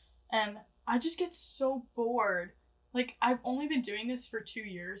office, and I just get so bored. Like, I've only been doing this for 2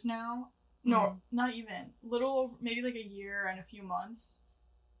 years now. No, not even. Little over, maybe like a year and a few months.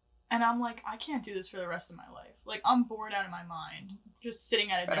 And I'm like, I can't do this for the rest of my life. Like, I'm bored out of my mind. Just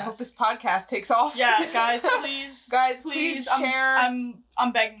sitting at a But I hope desk. this podcast takes off. Yeah, guys, please. Guys, please share. I'm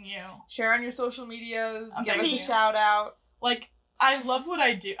begging you. Share on your social medias. I'm Give us begging a you. shout out. Like, I love what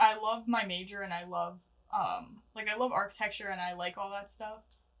I do. I love my major, and I love, I love architecture, and I like all that stuff.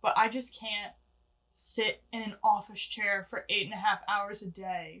 But I just can't sit in an office chair for 8.5 hours a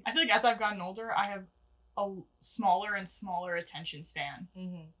day. I feel like as I've gotten older, I have a smaller and smaller attention span.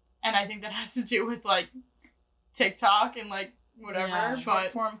 Mm-hmm. And I think that has to do with, like, TikTok and, like, whatever. Yeah. Short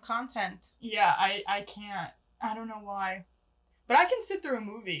But, form content. yeah, I can't. I don't know why. But I can sit through a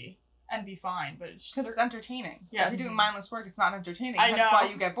movie and be fine, but it's Because it's entertaining. Yes. If you're doing mindless work, it's not entertaining. I That's know. why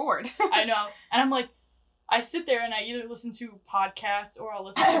you get bored. I know. And I'm like, I sit there and I either listen to podcasts or I'll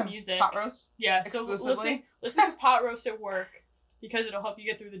listen to music. Pot roast? Yeah, so Exclusively? listen to pot roast at work because it'll help you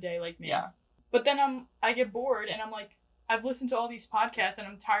get through the day like me. Yeah. But then I get bored and I'm like, I've listened to all these podcasts and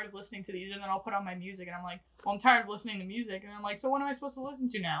I'm tired of listening to these, and then I'll put on my music and I'm like, well, I'm tired of listening to music, and I'm like, so what am I supposed to listen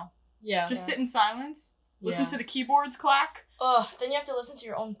to now? Yeah. Just sit in silence? Listen Yeah. to the keyboards clack? Ugh, then you have to listen to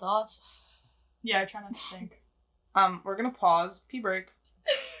your own thoughts. Yeah, I try not to think. We're gonna pause, pee break,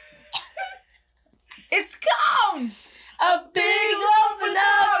 It's gone! A big lump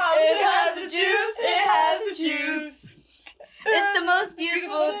enough. It has the juice. It has the juice. It's the most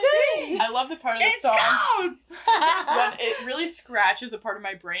beautiful thing. I love the part of the It's song gone! when it really scratches a part of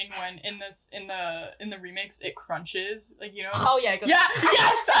my brain when in the remix it crunches, like, you know. Oh yeah, it goes. Yeah,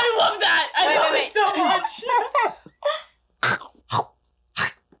 yes, I love that. I love it so much.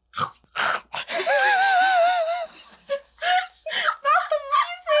 Not the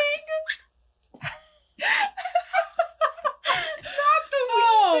wheezing! Not the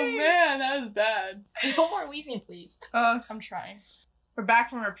Oh wheezing! man, that was bad. No more wheezing, please. I'm trying. We're back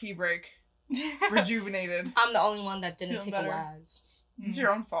from our pee break. Rejuvenated. I'm the only one that didn't Feeling take better. a Waz. It's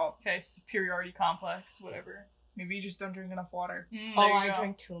your own fault. Okay, superiority complex, whatever. Maybe you just don't drink enough water. There Oh, you I go.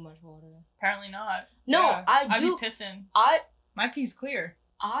 drink too much water. Apparently not. No, Yeah. I I'd do. be pissing. My pee's clear.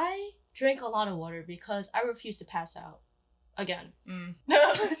 I drink a lot of water because I refuse to pass out. Again.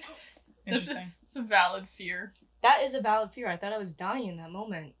 Interesting. It's a valid fear. That is a valid fear. I thought I was dying in that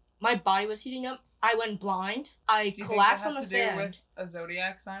moment. My body was heating up. I went blind. I Do you collapsed think on that the has to do sand. with a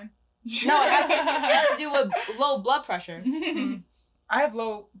zodiac sign? No, it has to do with low blood pressure. I have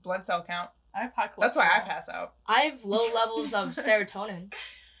low blood cell count. I have high cholesterol. That's why I pass out. I have low levels of serotonin.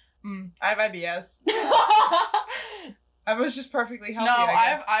 I have IBS. I was just perfectly healthy, No, I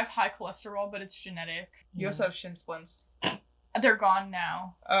guess. I have high cholesterol, but it's genetic. You also have shin splints. They're gone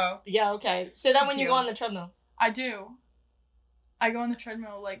now. Oh. Yeah, okay. So that when you go on the treadmill. I do. I go on the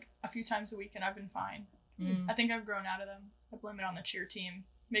treadmill like a few times a week and I've been fine. I think I've grown out of them. I blame it on the cheer team,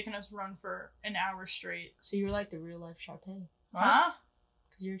 making us run for an hour straight. So you're like the real life Sharpay. What? Huh?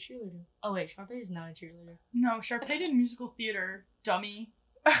 Because you're a cheerleader. Oh wait, Sharpay is not a cheerleader. No, Sharpay did musical theater, dummy.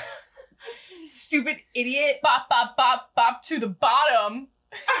 Stupid idiot. Bop, bop, bop, bop to the bottom.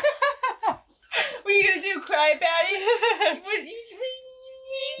 What are you gonna do, cry about it?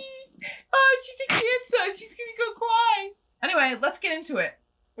 Oh, she's a Cancer. She's gonna go cry. Anyway, let's get into it.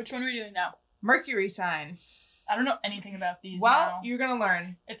 Which one are we doing now? Mercury sign. I don't know anything about these Well, now. you're gonna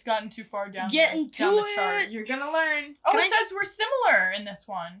learn. It's gotten too far down, Get down into the chart. it. You're gonna learn. Oh, Can it I- says we're similar in this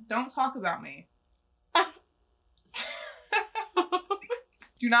one. Don't talk about me.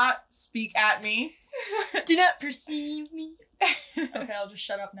 Do not speak at me. Do not perceive me. Okay, I'll just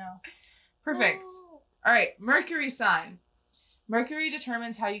shut up now. Perfect. All right, Mercury sign. Mercury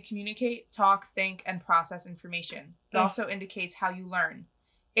determines how you communicate, talk, think, and process information. It also indicates how you learn.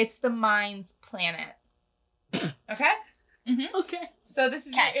 It's the mind's planet. Okay? Okay. So this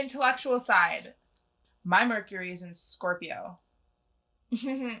is your intellectual side. My Mercury is in Scorpio.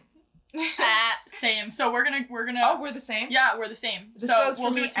 Same. So we're gonna. Oh, we're the same? Yeah, we're the same. This so goes for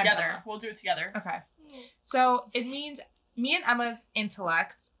we'll do me it and together. Emma. We'll do it together. Okay. So it means me and Emma's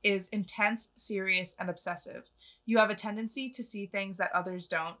intellect is intense, serious, and obsessive. You have a tendency to see things that others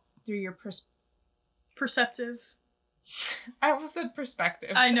don't through your Perceptive. I almost said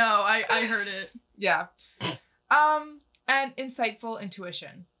perspective. I know. I heard it. Yeah. And insightful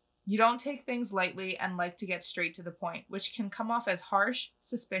intuition. You don't take things lightly and like to get straight to the point, which can come off as harsh,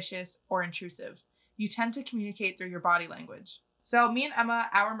 suspicious, or intrusive. You tend to communicate through your body language. So me and Emma,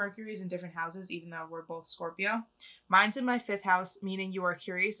 our Mercury is in different houses, even though we're both Scorpio. Mine's in my 5th house, meaning you are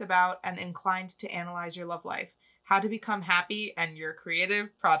curious about and inclined to analyze your love life, how to become happy, and your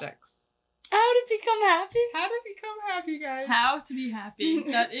creative projects. How to become happy? How to become happy, guys. How to be happy.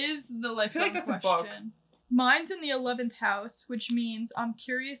 That is the life feel like that's a book. Mine's in the 11th house, which means I'm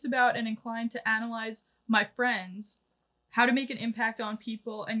curious about and inclined to analyze my friends, how to make an impact on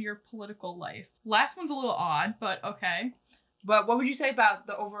people, and your political life. Last one's a little odd, but okay. But what would you say about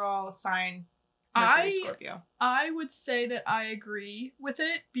the overall sign, Mercury, Scorpio? I would say that I agree with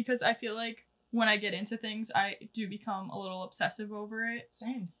it because I feel like when I get into things, I do become a little obsessive over it.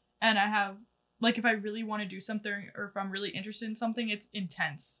 Same. And I have, like, if I really want to do something or if I'm really interested in something, it's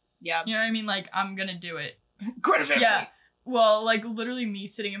intense. Yeah. You know what I mean? Like, I'm gonna do it. Critically. Yeah. Well, like, literally me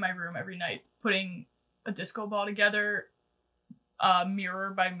sitting in my room every night, putting a disco ball together,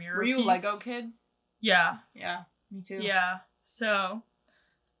 mirror by mirror Were you a piece. Lego kid? Yeah. Yeah. Me too. Yeah. So,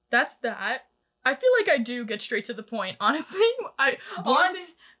 that's that. I feel like I do get straight to the point, honestly. Blunt?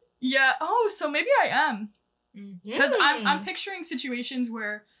 Yeah. Oh, so maybe I am. Because Mm. I'm picturing situations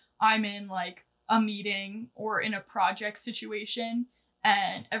where I'm in, like, a meeting or in a project situation,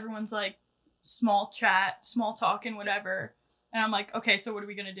 and everyone's, like, small chat, small talk, and whatever. And I'm like, okay, so what are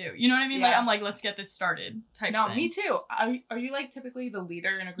we gonna do? You know what I mean? Yeah. Like, I'm like, let's get this started type No, thing. me too. Are you like typically the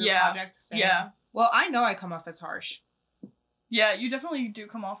leader in a group Yeah. project? Same. Yeah. Well, I know I come off as harsh. Yeah, you definitely do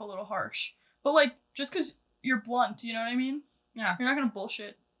come off a little harsh. But, like, just because you're blunt, you know what I mean? Yeah. You're not gonna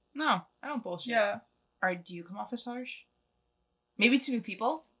bullshit. No, I don't bullshit. Yeah. Alright, do you come off as harsh? Maybe to new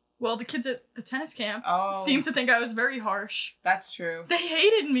people? Well, the kids at the tennis camp Oh, seemed to think I was very harsh. that's true. They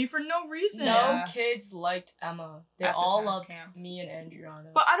hated me for no reason. No Yeah. kids liked Emma. They At the all tennis loved camp. me and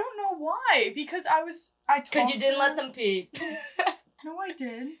Adriana. But I don't know why. Because I talked Because you didn't to let them pee. No, I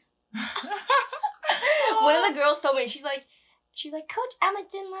did. One of the girls told me, she's like, Coach Emma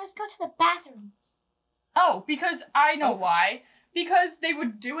didn't let us go to the bathroom. Oh, because I know Oh. why. Because they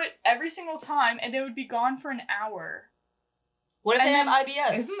would do it every single time, and they would be gone for an hour. What if And they then- have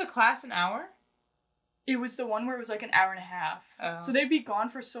IBS? Isn't the class an hour? It was the one where it was like an hour and a half. Oh. So they'd be gone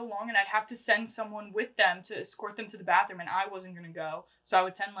for so long, and I'd have to send someone with them to escort them to the bathroom, and I wasn't gonna go. So I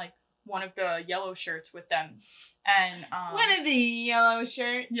would send like one of the yellow shirts with them, and One of the yellow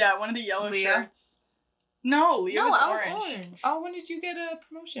shirts. yeah, one of the yellow Leah? shirts. No, Leah was I orange. was orange. Oh, when did you get a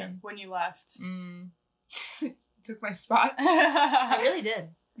promotion? When you left. Took my spot. I really did.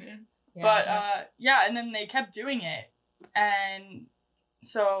 Yeah. Yeah. But and then they kept doing it, and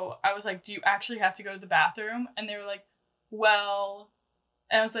so I was like, do you actually have to go to the bathroom? And they were like, well,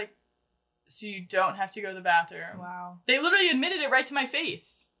 and I was like, so you don't have to go to the bathroom. Wow. They literally admitted it right to my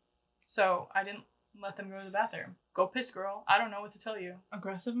face. So I didn't let them go to the bathroom. Go piss, girl. I don't know what to tell you.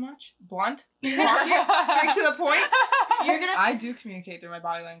 Aggressive much? Blunt? Hard? Straight to the point? You're gonna. I do communicate through my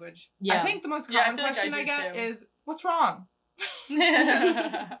body language. Yeah. I think the most Yeah, I common feel like question I I do get too. is, what's wrong?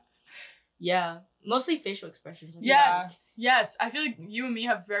 Yeah. Mostly facial expressions. Yes. I feel like you and me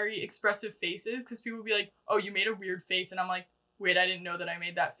have very expressive faces because people will be like, oh, you made a weird face. And I'm like, wait, I didn't know that I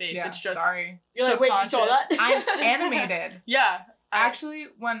made that face. Yeah, It's just sorry. You're like, wait, you saw subconscious. that? I'm animated. Yeah. Actually,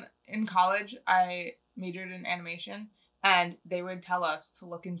 when in college, I majored in animation, and they would tell us to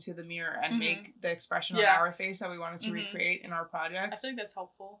look into the mirror and Mhm. make the expression Yeah. on our face that we wanted to Mhm. recreate in our I projects. think that's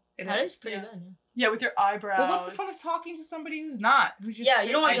helpful. That is pretty Yeah. good. Yeah, with your eyebrows. But what's the fun of talking to somebody who's not? Who's just Yeah,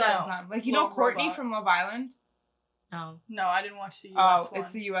 you don't fake wanna be all like, the time. Like, you little know Courtney robot. from Love Island? Oh. No, I didn't watch the US Oh, one.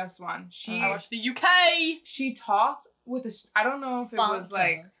 it's the US one. I watched the UK. She talked with a, I don't know if it was Fonta.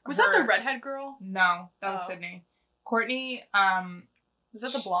 like. Was that the her- redhead girl? No, that was Oh. Sydney. Courtney, Was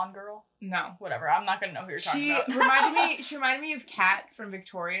that the blonde girl? no. Whatever. I'm not gonna know who you're talking She about. reminded me of Kat from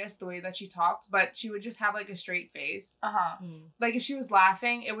Victorious, the way that she talked, but she would just have like a straight face. Uh-huh. Like if she was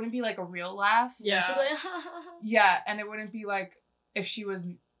laughing, it wouldn't be like a real laugh. Yeah. She'll be like, Yeah, and it wouldn't be like if she was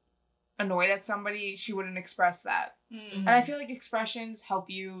annoyed at somebody, she wouldn't express that. Mm. And I feel like expressions help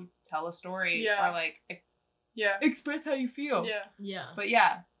you tell a story Yeah. or like Yeah. express how you feel. Yeah. yeah. But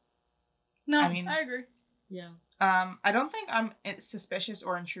yeah, No, I mean- I agree. Yeah. I don't think I'm suspicious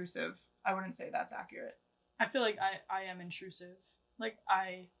or intrusive. I wouldn't say that's accurate. I feel like I am intrusive. Like,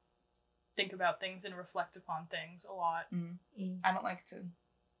 I think about things and reflect upon things a lot. I don't like to do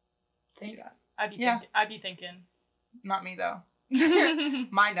Think. that. I'd be thinking. Not me though.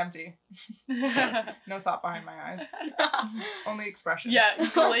 Mind empty. No thought behind my eyes. Only expression. Yeah,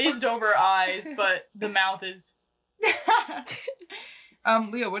 glazed over eyes, but the mouth is...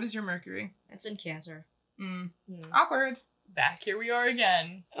 Leo, what is your Mercury? It's in Cancer. Awkward. Back here we are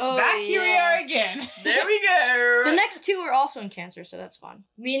again. Oh, Back here we are again. There we go. The next two are also in Cancer, so that's fun.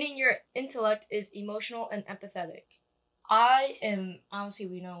 Meaning your intellect is emotional and empathetic. I am, obviously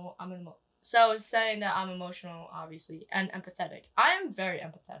we know so it's saying that I'm emotional, obviously, and empathetic. I am very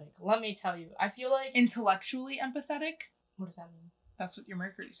empathetic. Let me tell you. I feel like... Intellectually empathetic? What does that mean? That's what your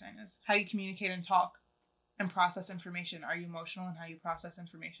Mercury sign is. How you communicate and talk and process information. Are you emotional in how you process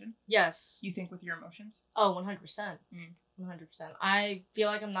information? Yes. You think with your emotions? Oh, 100%. 100%. I feel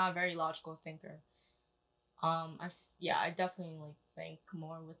like I'm not a very logical thinker. I definitely like think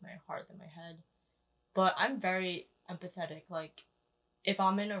more with my heart than my head. But I'm very empathetic. Like, if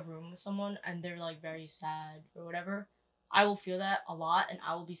I'm in a room with someone and they're like very sad or whatever, I will feel that a lot and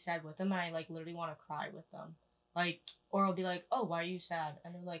I will be sad with them and I like literally want to cry with them. Like, or I'll be like, oh, why are you sad?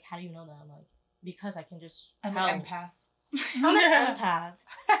 And they're like, how do you know that? I'm like, because I can just I'm tell. an empath. I'm an empath.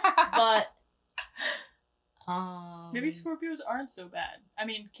 But Maybe Scorpios aren't so bad. I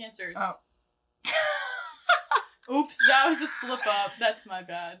mean, Cancers. Oh. Oops, that was a slip up. That's my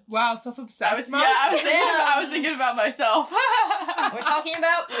bad. Wow, self-obsessed. I was thinking about myself. we're talking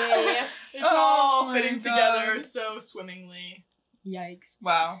about me. It's Oh all my fitting God. together so swimmingly. Yikes.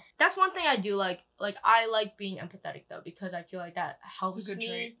 Wow. That's one thing I do like. Like, I like being empathetic, though, because I feel like that helps It's a good me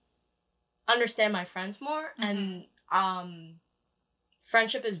trait. understand my friends more. Mhm. And,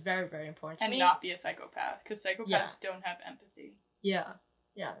 friendship is very, very important to And me. not be a psychopath, because psychopaths Yeah. don't have empathy. Yeah.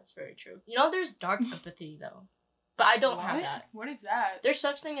 Yeah, that's very true. You know, there's dark empathy, though. But I don't have What? that. What is that? There's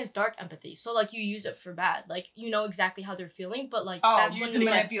such thing as dark empathy. So, like, you use it for bad. Like, you know exactly how they're feeling, but, like, Oh, that's use when it you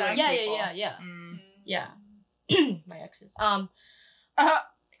against manipulate them. Yeah, people. yeah. Mm. Yeah. My exes.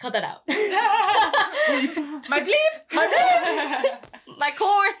 Cut that out. My bleep! My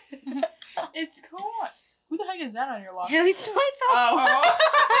corn. It's corn. Who the heck is that on your lock? Haley Steinfeld. Oh.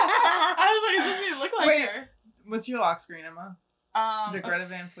 I was like, doesn't even look like Wait. her. What's your lock screen, Emma? Is it Greta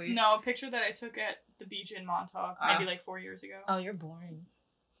Van Fleet? No, a picture that I took at the beach in Montauk, maybe like 4 years ago. Oh, you're boring.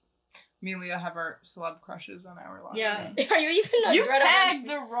 Me and Leah have our celeb crushes on our lock Yeah. screen. Are you even a You Greta Van tagged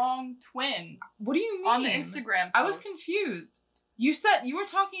Fleet? the wrong twin What do you mean? on the Instagram post. I was confused. You said you were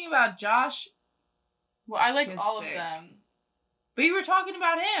talking about Josh, Well, I like all of Kissick. them. but you were talking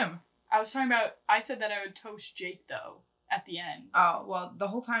about him. I said that I would toast Jake, though, at the end. Oh, well, the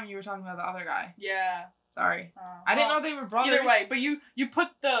whole time you were talking about the other guy. Yeah. Sorry. I didn't know they were brothers. Either way, but you put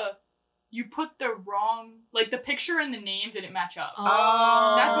the wrong, like, the picture and the name didn't match up.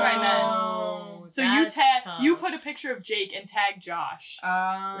 Oh. That's what I meant. So That's tough. you put a picture of Jake and tagged Josh.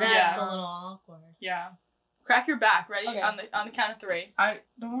 That's Yeah. a little awkward. Yeah. Crack your back. Ready? Okay. On the count of 3. I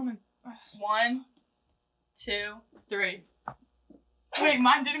don't want to. 1, 2, 3. Wait,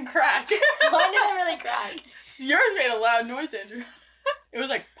 mine didn't crack. Mine didn't really crack. Yours made a loud noise, Andrew. It was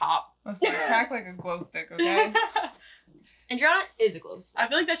like pop. Let's not crack like a glow stick, okay? Andriana is a close. I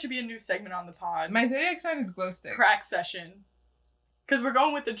feel like that should be a new segment on the pod. My zodiac sign is glow stick. Crack session. Because we're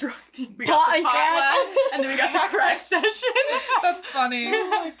going with the drug thing. We Pot got the and pot crack. lab, and then we got the crack session. That's funny. Oh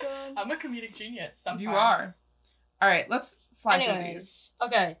my god. I'm a comedic genius sometimes. You are. All right, let's fly through these. Anyways,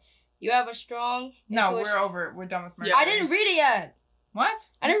 okay. You have a strong. No, intuition- we're over. We're done with Mercury. Yeah. I didn't read it yet. What?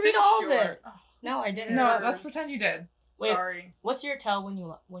 I didn't read Finish all of your- it. Oh, No, I didn't. No, Nerves. let's pretend you did. Wait. sorry. What's your tell when you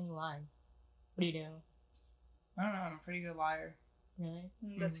lie? What do you do? I don't know. I'm a pretty good liar. Really?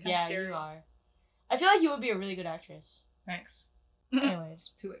 That's kind of Yeah, scary. you are. I feel like you would be a really good actress. Thanks.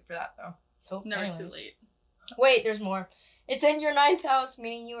 Anyways. Too late for that, though. Oh, Never anyways. too late. Wait, there's more. It's in your 9th house,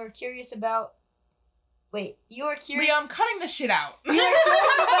 meaning you are curious about. Wait, you are curious. Leah, I'm cutting this shit out. You are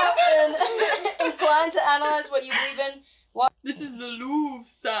curious about and inclined to analyze what you believe in. This is the Louvre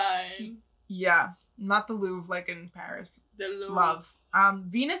sign. Yeah, not the Louvre like in Paris. The Louvre. Love.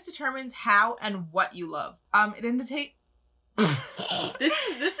 Venus determines how and what you love. It indicates.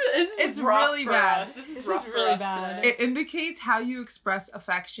 This is It's rough really for bad. us. This is This rough is for really us bad. today. It indicates how you express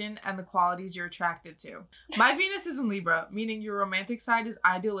affection and the qualities you're attracted to. My Venus is in Libra, meaning your romantic side is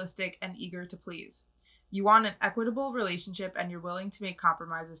idealistic and eager to please. You want an equitable relationship and you're willing to make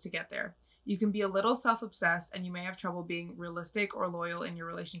compromises to get there. You can be a little self-obsessed and you may have trouble being realistic or loyal in your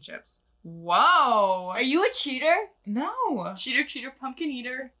relationships. Whoa! Are you a cheater? No! Cheater, cheater, pumpkin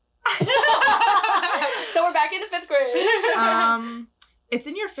eater. So we're back in the 5th grade. It's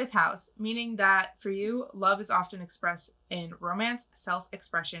in your 5th house, meaning that for you, love is often expressed in romance,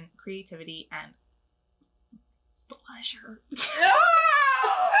 self-expression, creativity, and pleasure.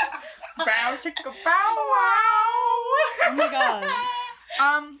 Bow chicka bow wow. Oh my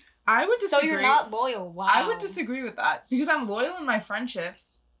god. I would So disagree. you're not loyal. Wow. I would disagree with that because I'm loyal in my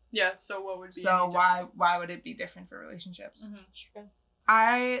friendships. Yeah, so what would be So any why would it be different for relationships? different? Sure.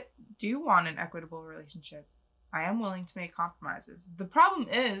 I do want an equitable relationship. I am willing to make compromises. The problem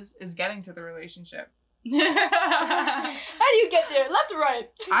is getting to the relationship. Mhm. How do you get there? Left or right?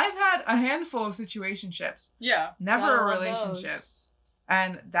 I've had a handful of situationships, Yeah. never Gotta a love relationship. those.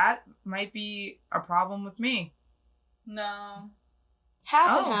 And that might be a problem with me. No. Half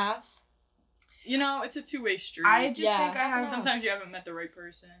Oh. and half. You know, it's a two-way street. I just Yeah. think I have Sometimes you haven't met the right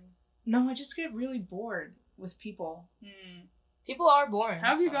person. No, I just get really bored with people. Hmm. People are boring.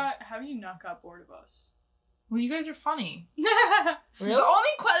 How so. have you not got bored of us? Well, you guys are funny. Really? The only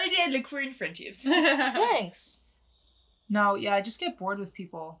quality I look for in friendships. Thanks. No, yeah, I just get bored with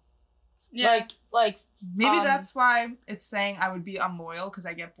people. Yeah. Like. Maybe Um, that's why it's saying I would be unloyal because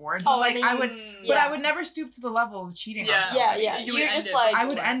I get bored. Oh, But like and I you- would, Mm. but yeah. I would never stoop to the level of cheating on Yeah. somebody. Yeah, yeah. You would You're end just it like. I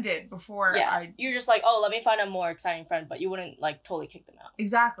would end it before Yeah. I You're just like, oh, let me find a more exciting friend, but you wouldn't like totally kick them out.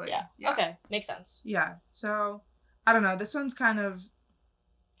 exactly. Yeah. Okay, makes sense. Yeah. So I don't know. This one's kind of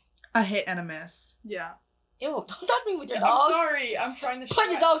a hit and a miss. Yeah. Ew! Don't touch me with your I'm dogs. sorry. I'm trying to Put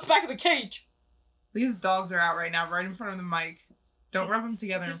your dogs back in the cage. These dogs are out right now, right in front of the mic. Don't rub them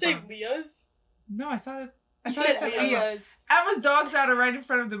together. Did you in say front of- Leah's? No, I saw it. I You thought I said said Leah's. Leah's. Emma's dogs out are right in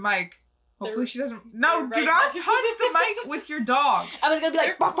front of the mic. Hopefully They're- she doesn't. No, they're do right not next- touch the mic with your dog. I was gonna be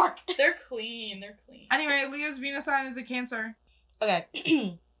like, bark, bark. They're clean. They're clean. Anyway, Leah's Venus sign is a Cancer. Okay.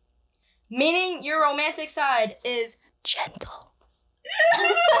 Meaning your romantic side is gentle.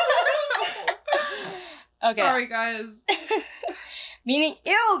 Okay. Sorry, guys. Meaning,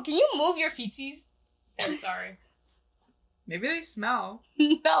 ew, can you move your feetsies? I'm sorry. Maybe they smell.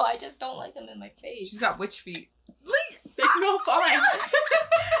 No, I just don't like them in my face. She's got witch feet. They smell fine. Emma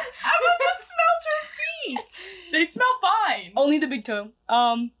just smelled her feet. They smell fine. Only the big toe.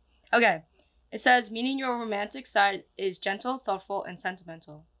 Okay. It says, meaning your romantic side is gentle, thoughtful, and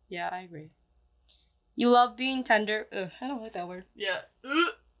sentimental. Yeah, I agree. You love being tender. Ugh, I don't like that word. Yeah.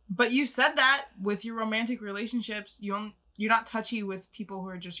 But you said that with your romantic relationships, you're not touchy with people who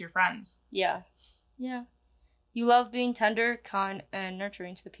are just your friends. Yeah. Yeah. You love being tender, kind, and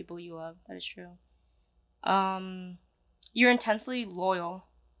nurturing to the people you love. That is true. You're intensely loyal,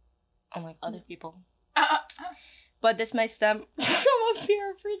 unlike other people. But this may stem from a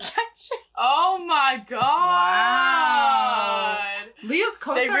fear of rejection. Oh my god! Wow. Leah's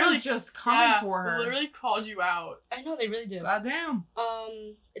co-star really is just coming for her. They literally called you out. I know, they really do. Goddamn.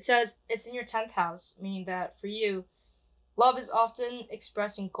 It says, it's in your 10th house, meaning that for you, love is often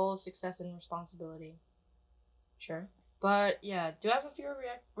expressed in goals, success, and responsibility. Sure. But, yeah, do I have a fear of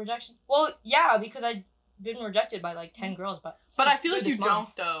rejection? Well, yeah, because I've been rejected by, like, 10 girls, but I feel like you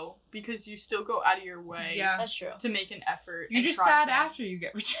don't, though, because you still go out of your way That's true. to make an effort. You're just sad after you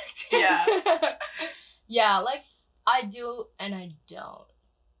get rejected. Yeah. Yeah, like, I do and I don't.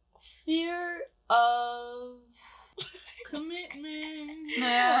 Fear of... Commitment.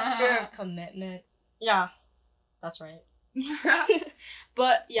 Fear of commitment. Yeah, that's right.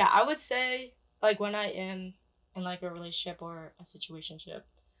 But, yeah, I would say, like, when I am in, like, a relationship or a situationship,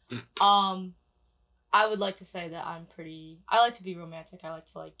 I would like to say that I like to be romantic. I like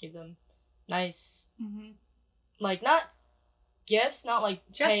to, like, give them nice, like, not gifts, not, like,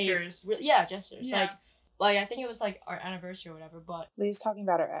 Gestures. Gestures. Yeah. Like, I think it was, like, our anniversary or whatever, but Leah's talking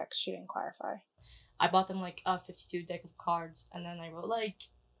about her ex. She didn't clarify. I bought them, like, a 52 deck of cards, and then I wrote, like,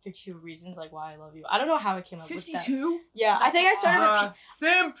 52 reasons, like, why I love you. I don't know how it came up with that. 52? Yeah, I think I started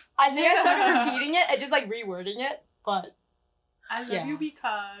Simp! repeating it and just, like, rewording it, but... I love you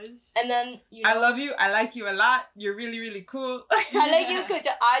because... And then, you know... I love you. I like you a lot. You're really, really cool. I like you because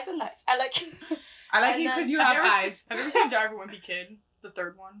your eyes are nice. I like you. I like And you then- because you Have have you ever eyes. Have you ever seen Diary of a Wimpy Kid? The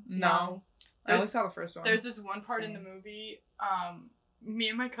third one? No. I only There's- saw the first one. There's this one part in Same. the movie, me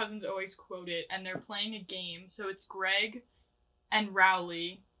and my cousins always quote it, and they're playing a game. So it's Greg and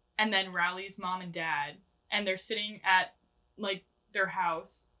Rowley, and then Rowley's mom and dad, and they're sitting at, like, their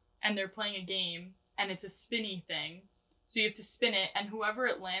house, and they're playing a game, and it's a spinny thing. So you have to spin it, and whoever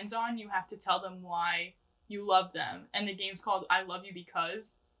it lands on, you have to tell them why you love them. And the game's called I Love You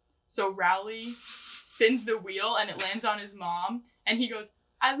Because. So Rowley spins the wheel, and it lands on his mom, and he goes,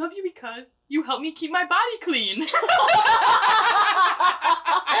 I love you because you help me keep my body clean.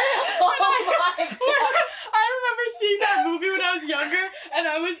 Oh my God. I remember seeing that movie when I was younger, and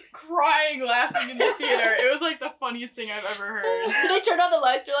I was crying laughing in the theater. It was like the funniest thing I've ever heard. They turned on the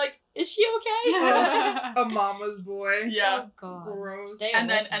lights, they're like, is she okay? A mama's boy. Yeah. Oh, God. Gross. Stay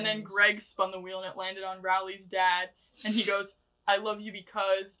And away then from Greg spun the wheel and it landed on Rowley's dad, and he goes, I love you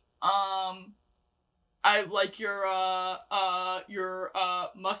because I like your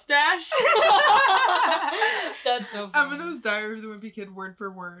mustache. That's so funny. I'm gonna Diary of the Wimpy Kid word for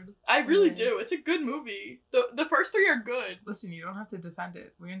word. I really Yeah. do. It's a good movie. The first three are good. Listen, you don't have to defend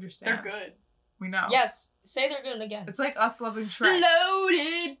it. We understand. They're good. We know. Yes, say they're good again. It's like us loving Shrek.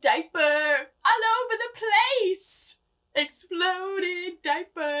 Loaded diaper all over the place. Exploded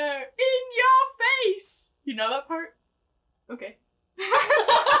diaper in your face. You know that part? Okay.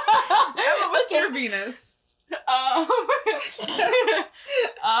 Emma, what's your Venus? Why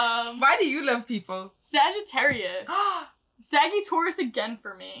do you love people? Sagittarius. Saggy Taurus again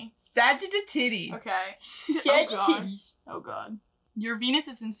for me. Sagittarius. Okay. Shaggy Oh, God. titties. Oh god. Your Venus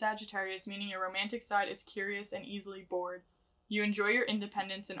is in Sagittarius, meaning your romantic side is curious and easily bored. You enjoy your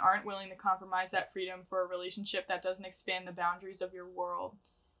independence and aren't willing to compromise that freedom for a relationship that doesn't expand the boundaries of your world.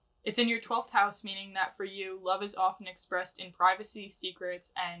 It's in your 12th house, meaning that for you, love is often expressed in privacy,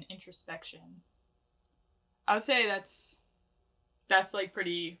 secrets, and introspection. I would say that's like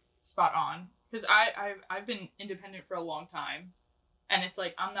pretty spot on. Because I've been independent for a long time. And it's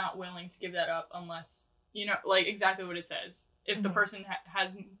like, I'm not willing to give that up unless, you know, like exactly what it says. If the person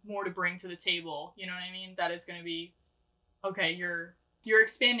has more to bring to the table, you know what I mean? That it's going to be, okay, you're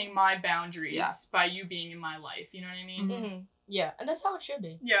expanding my boundaries by you being in my life. You know what I mean? Mm-hmm. Yeah, and that's how it should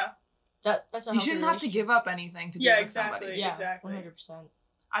be. Yeah. That's a You shouldn't have to give up anything to be with exactly. somebody. Yeah, Exactly. 100%.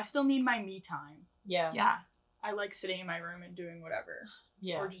 I still need my me time. Yeah. Yeah. I like sitting in my room and doing whatever.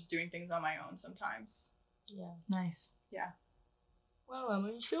 Yeah. Or just doing things on my own sometimes. Yeah. Nice. Yeah. Wow, Emma,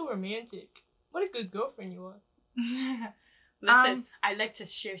 you're so romantic. What a good girlfriend you are. That says, I like to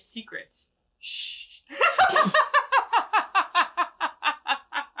share secrets. Shh.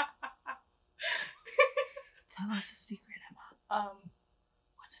 Tell us a secret, Emma.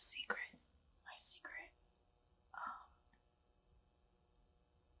 What's a secret? My secret.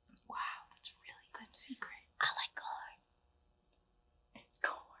 Wow, that's a really good secret. I like corn. It's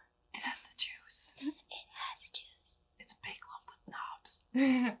corn. It has the juice.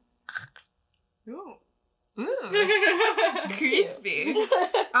 Ooh. Ooh. Crispy.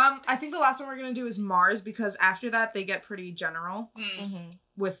 I think the last one we're gonna do is Mars, because after that they get pretty general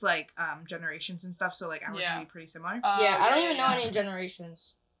with like generations and stuff. So like ours would be pretty similar. I don't even know any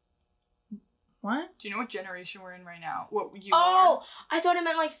generations. What? Do you know what generation we're in right now? What you Oh, I thought it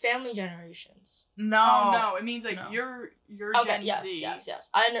meant like family generations. No. Oh no, it means like No. you're Okay, Gen yes, Z. yes.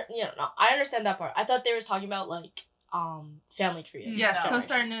 I understand that part. I thought they were talking about like family tree. and Yes, No.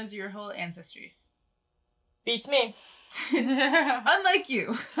 CoStar knows your whole ancestry. Beats me. Unlike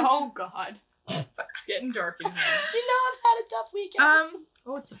you. Oh god. It's getting dark in here. You know I've had a tough weekend.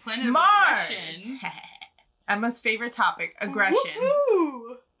 Oh, it's the planet of Mars. aggression. Emma's favorite topic, aggression.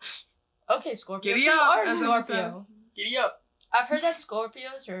 Woo-hoo. Okay, Scorpio. Giddy So you up, are as Emma Scorpio. Giddy up. I've heard that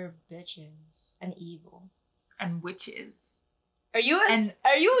Scorpios are bitches and evil. And witches. Are you an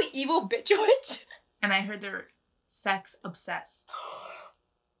evil bitch witch? And I heard they're sex obsessed.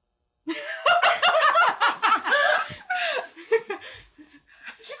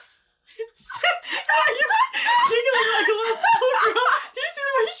 You're giggling like a little schoolgirl. Did you see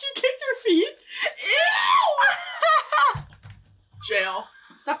the way she kicked her feet? Ew! Jail.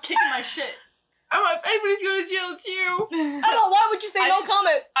 Stop kicking my shit. Emma, if anybody's going to jail, it's you. Emma, why would you say no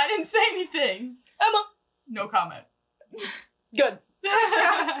comment? I didn't say anything. Emma. No comment. Good.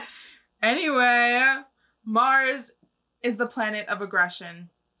 Anyway, Mars is the planet of aggression.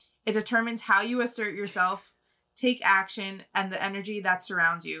 It determines how you assert yourself, take action, and the energy that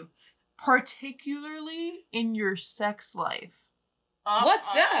surrounds you, particularly in your sex life, What's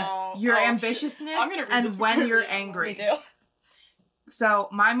that? your Oh, ambitiousness, I'm gonna read and this when before you're we- angry. Me too. So,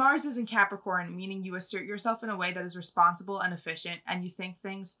 my Mars is in Capricorn, meaning you assert yourself in a way that is responsible and efficient, and you think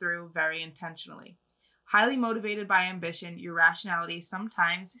things through very intentionally. Highly motivated by ambition, your rationality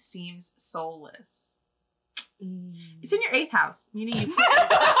sometimes seems soulless. It's in your 8th house, meaning you The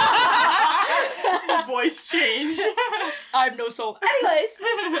voice change. I have no soul. Anyways.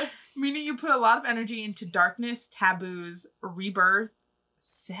 meaning you put a lot of energy into darkness, taboos, rebirth,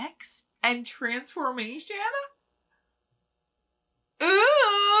 sex, and transformation.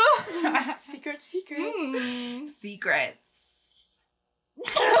 Ooh! Secrets. Secrets.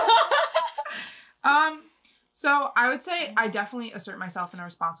 So I would say I definitely assert myself in a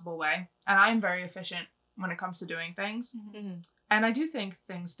responsible way, and I am very efficient when it comes to doing things, and I do think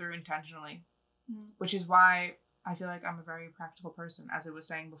things through intentionally, which is why I feel like I'm a very practical person, as I was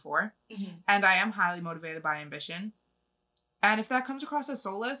saying before, and I am highly motivated by ambition. And if that comes across as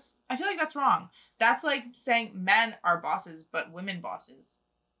soulless, I feel like that's wrong. That's like saying men are bosses, but women bosses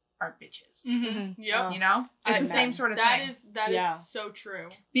are bitches. Yep. You know? It's the same sort of thing. That is so true.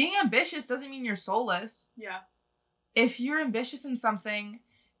 Being ambitious doesn't mean you're soulless. Yeah. If you're ambitious in something,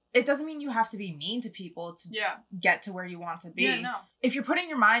 it doesn't mean you have to be mean to people to get to where you want to be. Yeah, no. If you're putting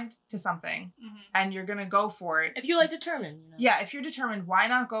your mind to something and you're going to go for it. If you're like determined, you know. Yeah, if you're determined, why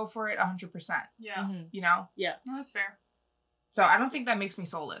not go for it 100%? Yeah. You know? Yeah. No, that's fair. So I don't think that makes me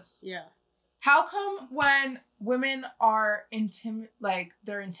soulless. Yeah. How come when women are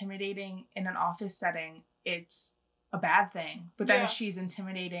they're intimidating in an office setting, it's a bad thing? But then if she's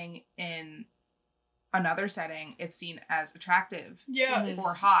intimidating in another setting, it's seen as attractive. Yeah.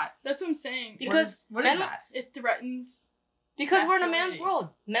 Or hot. That's what I'm saying. Because what is men, that? It threatens. Because we're in a man's masculinity. world.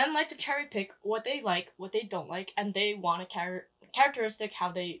 Men like to cherry pick what they like, what they don't like, and they want a characteristic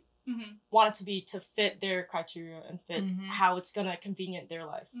how they want it to be to fit their criteria and fit how it's gonna convenient their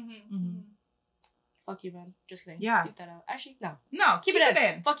life. Fuck you, man. Just kidding. Yeah. Keep that out. Actually, no. No, keep it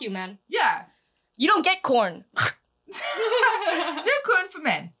in. Fuck you, man. Yeah. You don't get corn. They're good for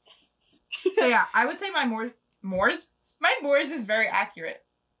men. So yeah, I would say my Mars is very accurate.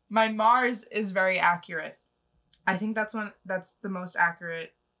 My Mars is very accurate. I think that's the most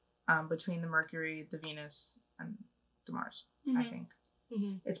accurate between the Mercury, the Venus, and the Mars. I think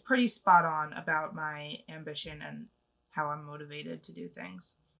it's pretty spot on about my ambition and how I'm motivated to do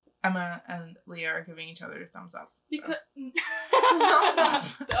things. Emma and Leah are giving each other a thumbs up. Because Thumbs up.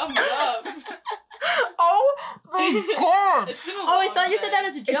 Thumbs up. Oh my god! It's been a Oh, I long thought you said day. that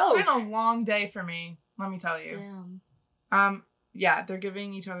as a joke. It's been a long day for me, let me tell you. Damn. Yeah, they're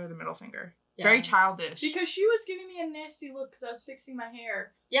giving each other the middle finger. Yeah. Very childish. Because she was giving me a nasty look because I was fixing my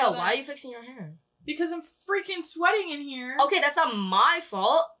hair. Yeah, So why are you fixing your hair? Because I'm freaking sweating in here. Okay, that's not my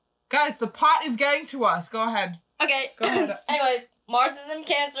fault. Guys, the pot is getting to us. Go ahead. Okay. Go ahead. Anyways, Mars is in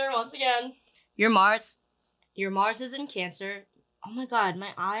Cancer once again. Your Mars is in Cancer. Oh my god, my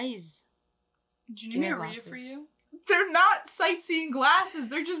eyes. Do you Give need me me to read it glasses. for you? They're not sightseeing glasses.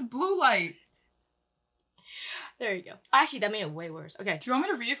 They're just blue light. There you go. Actually, that made it way worse. Okay. Do you want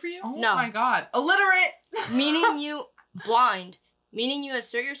me to read it for you? Oh No. my god. Illiterate. Meaning you blind meaning you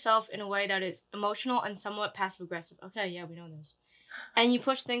assert yourself in a way that is emotional and somewhat passive-aggressive. Okay, yeah, we know this. And you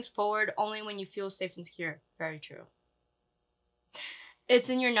push things forward only when you feel safe and secure. Very true. It's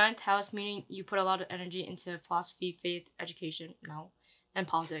in your 9th house, meaning you put a lot of energy into philosophy, faith, education, no, and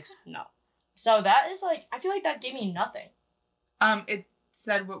politics, no. So that is like, I feel like that gave me nothing. It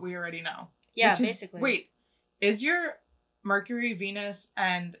said what we already know. Yeah, basically. Wait, is your Mercury, Venus,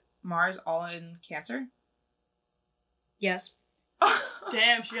 and Mars all in Cancer? Yes.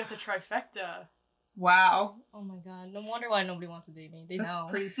 Damn, she got the trifecta. Wow. Oh my god, no wonder why nobody wants to date me. They That's know.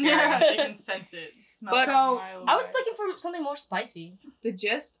 pretty scary. Yeah, they can sense it. It smells But a mile I was away. looking for something more spicy. The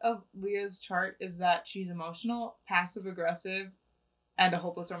gist of Leah's chart is that she's emotional, passive-aggressive, and a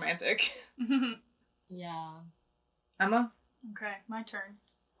hopeless romantic. Yeah. Emma? Okay, my turn.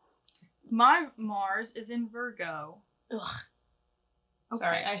 My Mars is in Virgo. Ugh. Okay.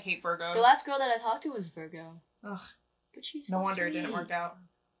 Sorry, I hate Virgos. The last girl that I talked to was Virgo. Ugh. But she's so No wonder it sweet. didn't work out.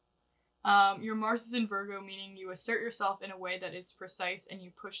 Your Mars is in Virgo, meaning you assert yourself in a way that is precise and you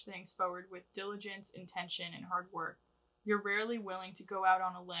push things forward with diligence, intention, and hard work. You're rarely willing to go out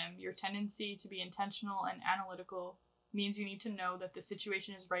on a limb. Your tendency to be intentional and analytical means you need to know that the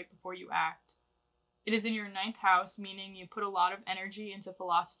situation is right before you act. It is in your 9th house, meaning you put a lot of energy into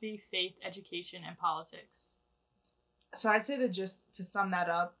philosophy, faith, education, and politics. So I'd say that just to sum that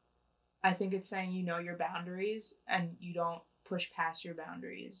up, I think it's saying you know your boundaries and you don't push past your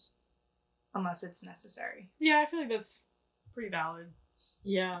boundaries unless it's necessary. Yeah, I feel like that's pretty valid.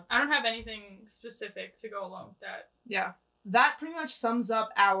 Yeah. I don't have anything specific to go along with that. Yeah. That pretty much sums up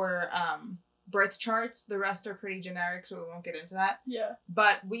our birth charts. The rest are pretty generic, so we won't get into that. Yeah.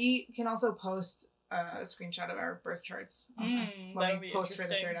 But we can also post a screenshot of our birth charts when that'd we be post for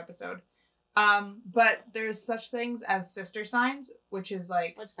the interesting. 3rd episode. But there's such things as sister signs, which is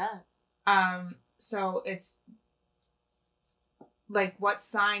like What's that? so it's like what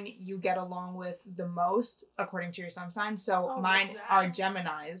sign you get along with the most according to your sun sign. So Oh, mine what's that? are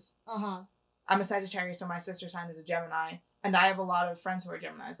Geminis. Uh-huh. I'm a Sagittarius, so my sister sign is a Gemini. And I have a lot of friends who are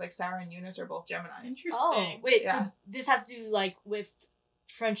Geminis. Like Sarah and Eunice are both Geminis. Interesting. Oh, wait, Yeah. so this has to do, like, with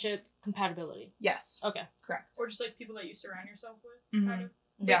friendship compatibility. Yes. Okay. Correct. Or just like people that you surround yourself with, Mhm. kind of.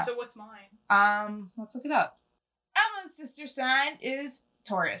 Yeah. Wait, so what's mine? Let's look it up. Emma's sister sign is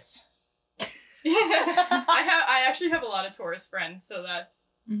Taurus. I actually have a lot of Taurus friends, so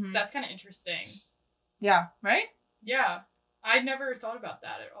that's Mm-hmm. kind of interesting. Yeah, right? Yeah, I'd never thought about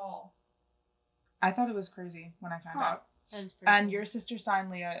that at all. I thought it was crazy when I found Huh. out. That is pretty And cool. your sister sign,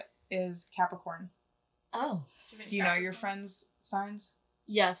 Leah, is Capricorn. Oh. Do you know your friends' signs?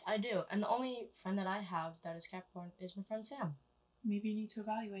 Yes, I do. And the only friend that I have that is Capricorn is my friend Sam. Maybe you need to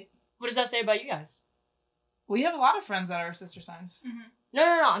evaluate. What does that say about you guys? We have a lot of friends that are sister signs. Mm-hmm.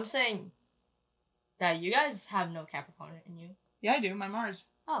 No. I'm saying that you guys have no Capricorn in you. Yeah, I do. My Mars.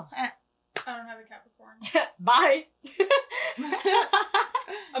 Oh. I don't have a Capricorn. Bye.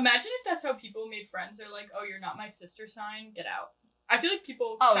 Imagine if that's how people made friends. They're like, "Oh, you're not my sister sign. Get out." I feel like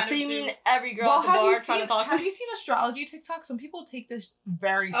people. Oh, kind so of you do... mean every girl at the bar trying to talk to have me? you seen astrology TikTok? Some people take this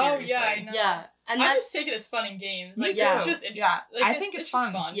very Oh, seriously. yeah, I know. Yeah. And I that's just take it as fun and games. Me Like, too. it's just interesting. Yeah, Like, I think it's just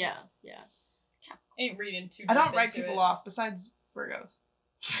fun. Yeah. Ain't reading too. I don't deep write into people it. off besides Virgos.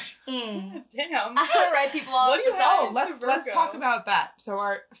 Mm. Damn. I don't write people off What do you besides. Oh, It's let's Virgo. talk about that. So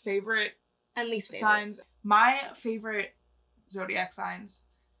our favorite and least favorite. signs. My favorite zodiac signs.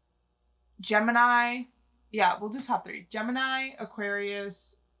 Gemini. Yeah, we'll do top 3. Gemini,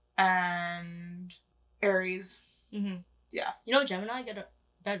 Aquarius, and Aries. Mm-hmm. Yeah. You know, Gemini get a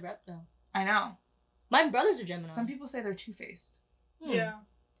bad rep though. I know. My brothers are Gemini. Some people say they're two-faced. Hmm. Yeah.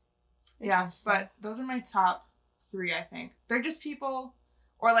 Yeah, Interesting. but those are my top 3, I think. They're just people,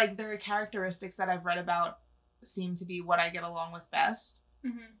 or like they're characteristics that I've read about seem to be what I get along with best.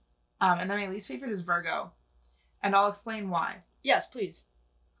 Mm-hmm. And then my least favorite is Virgo. And I'll explain why. Yes, please.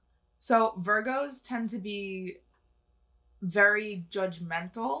 So Virgos tend to be very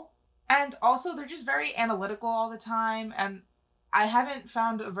judgmental. And also they're just very analytical all the time. And I haven't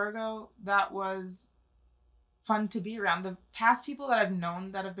found a Virgo that was fun to be around. The past people that I've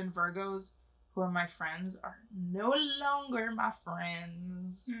known that have been Virgos who are my friends are no longer my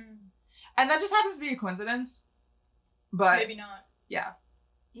friends. And that just happens to be a coincidence. But Maybe not. yeah,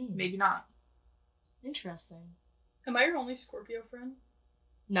 Mm. maybe not. Interesting. Am I your only Scorpio friend?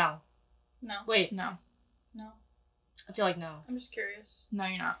 No. No. Wait. No. No. I feel like no. I'm just curious. No,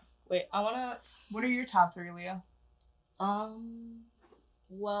 you're not. Wait. I wanna. What are your top 3, Leah?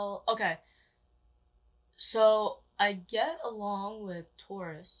 Well. Okay. So I get along with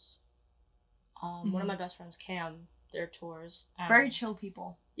Taurus. One of my best friends, Cam, they're Taurus. and- Very chill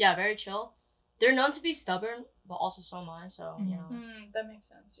people. Yeah, very chill. They're known to be stubborn, but also so am I. So you know. That makes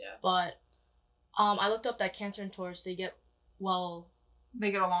sense. Yeah. But I looked up that Cancer and Taurus, they get along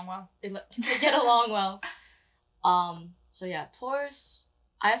well. They get along well. So yeah, Taurus.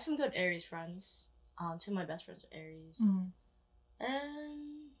 I have some good Aries friends. Two of my best friends are Aries.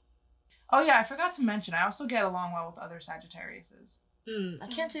 And oh yeah, I forgot to mention, I also get along well with other Sagittariuses. I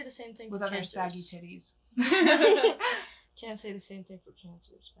can't say the same thing with for other Cancers. saggy titties. Can't say the same thing for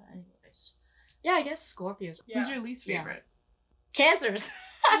Cancers, but anyways. Yeah, I guess Scorpios. Who's your least favorite? Cancers.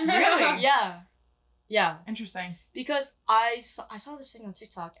 Really? Yeah. Yeah. Interesting. Because I saw this thing on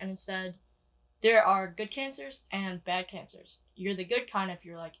TikTok and it said there are good Cancers and bad Cancers. You're the good kind if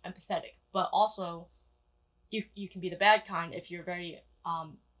you're like empathetic, but also you can be the bad kind if you're very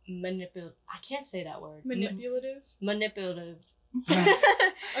manipulative. I can't say that word. Manipulative. Manipulative.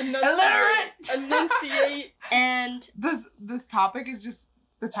 Illiterate. Enunciate. And this topic is just,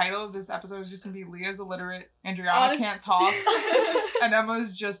 the title of this episode is just gonna be Leah's illiterate, Adriana can't talk, and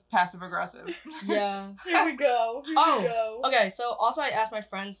Emma's just passive aggressive. yeah. Here we go. Okay, so also I asked my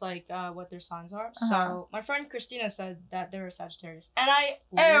friends like what their signs are. So my friend Christina said that they're a Sagittarius, and I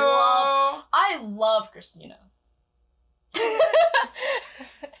love Christina.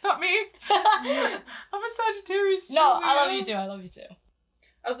 Not me. I'm a Sagittarius too. No, I love you too.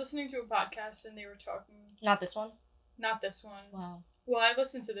 I was listening to a podcast and they were talking. Not this one? Not this one. Wow. Well, I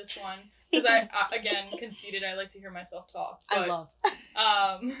listened to this one because I again conceded I like to hear myself talk. But, I love.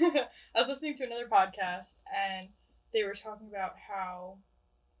 I was listening to another podcast and they were talking about how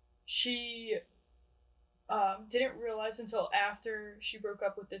she didn't realize until after she broke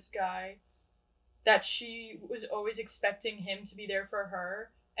up with this guy that she was always expecting him to be there for her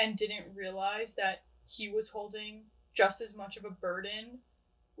and didn't realize that he was holding just as much of a burden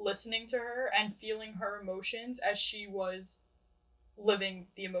listening to her and feeling her emotions as she was living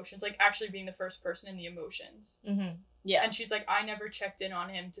the emotions, like actually being the first person in the emotions. Mm-hmm. Yeah. And she's like, I never checked in on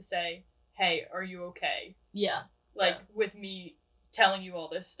him to say, hey, are you okay? Yeah. Like, with me telling you all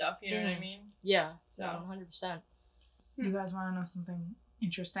this stuff, you know what I mean? Yeah. So 100%. You guys want to know something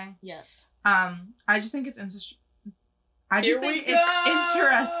interesting? Yes. I just think it's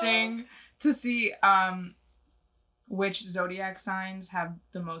interesting to see which zodiac signs have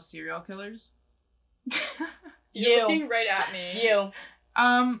the most serial killers. You're looking right at me. You.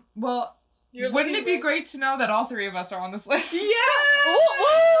 Well, wouldn't it be great to know that all three of us are on this list? Yeah!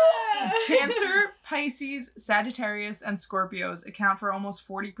 Cancer, Pisces, Sagittarius, and Scorpios account for almost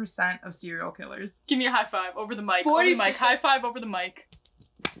 40% of serial killers. Give me a high five over the mic. Over the mic. High five over the mic.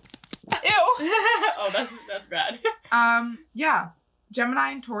 Ew. Oh, that's bad. Yeah.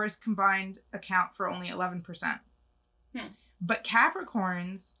 Gemini and Taurus combined account for only 11%. But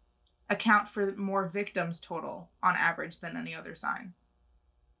Capricorns account for more victims total on average than any other sign.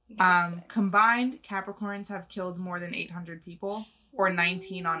 Combined, Capricorns have killed more than 800 people, or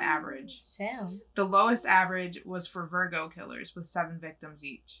 19 on average. Sam. The lowest average was for Virgo killers, with 7 victims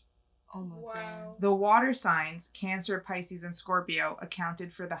each. Oh my god. The water signs, Cancer, Pisces, and Scorpio,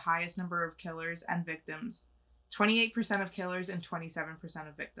 accounted for the highest number of killers and victims. 28% of killers and 27%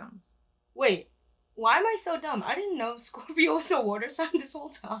 of victims. Wait, why am I so dumb? I didn't know Scorpio was a water sign this whole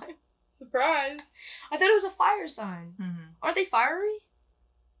time. Surprise. I thought it was a fire sign. Mm-hmm. Aren't they fiery?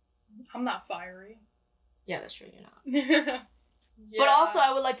 I'm not fiery. Yeah, that's true, you're not. Yeah. But also,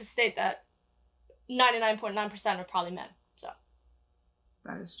 I would like to state that 99.9% are probably men, so.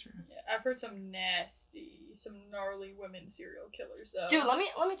 That is true. Yeah, I've heard some gnarly women serial killers, though. Dude, let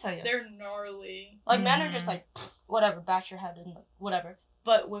me tell you. They're gnarly. Like, men are just like, whatever, bash your head and whatever.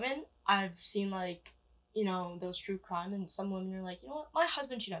 But women, I've seen, like, you know, those true crime, and some women are like, you know what, my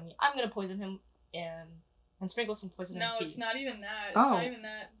husband cheated on me. I'm gonna poison him and sprinkle some poison in the tea. No, it's not even that. It's not even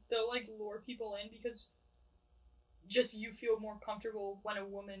that. They'll, like, lure people in because just you feel more comfortable when a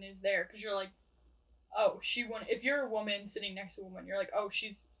woman is there. Because you're like, oh, if you're a woman sitting next to a woman, you're like, oh,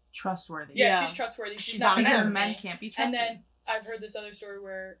 she's trustworthy. Yeah, she's trustworthy. She's not because because men can't be trusted. And then I've heard this other story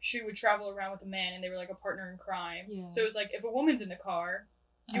where she would travel around with a man and they were like a partner in crime. Yeah. So it was like, if a woman's in the car,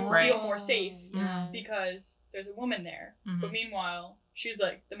 you Right. feel more safe Yeah. because there's a woman there. Mm-hmm. But meanwhile, she's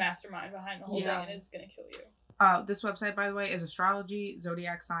like the mastermind behind the whole thing and is gonna kill you. This website, by the way, is Astrology,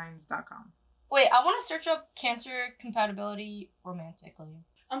 zodiacsigns.com. Wait, I want to search up Cancer compatibility romantically.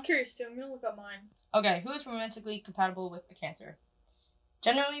 I'm curious too. I'm gonna look up mine. Okay, who is romantically compatible with a Cancer?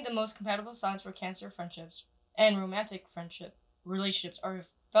 Generally, the most compatible signs for Cancer friendships and romantic friendship relationships are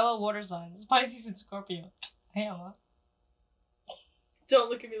fellow water signs, Pisces and Scorpio. Hey, Emma. Don't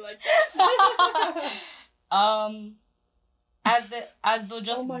look at me like that. As they'll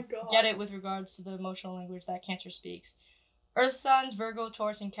just Oh my God. get it with regards to the emotional language that Cancer speaks. Earth signs, Virgo,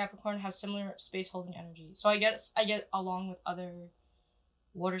 Taurus, and Capricorn have similar space holding energy. So I get along with other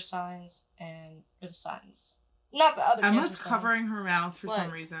water signs and earth signs. Not the other. Emma's Cancer covering her mouth for What?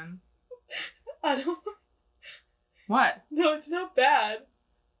 some reason. I don't. What? No, it's not bad.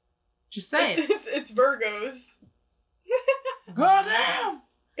 Just say it. It's Virgos. Goddamn!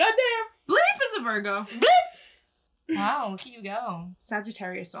 Goddamn. Bleep is a Virgo. Wow, look at you go.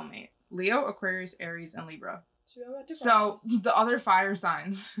 Sagittarius soulmate. Leo, Aquarius, Aries, and Libra. So, we all got different So ones. the other fire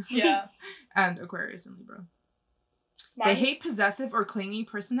signs. Yeah. And Aquarius and Libra. They Mine- hate possessive or clingy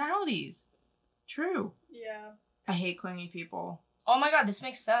personalities. True. Yeah. I hate clingy people. Oh my god, this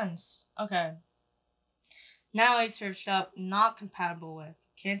makes sense. Okay. Now I searched up not compatible with.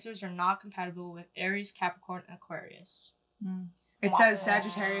 Cancers are not compatible with Aries, Capricorn, and Aquarius. It says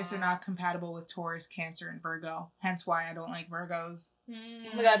Sagittarius are not compatible with Taurus, Cancer, and Virgo. Hence why I don't like Virgos.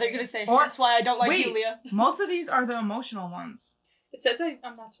 Oh my god, they're gonna say, Or- that's why I don't like wait. you, Leah. Most of these are the emotional ones. It says I'm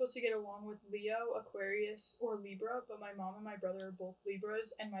not supposed to get along with Leo, Aquarius, or Libra, but my mom and my brother are both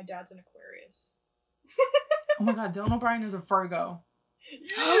Libras, and my dad's an Aquarius. Oh my god, Dylan O'Brien is a Virgo.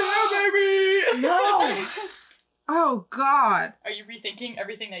 Yeah, baby! No! Oh god. Are you rethinking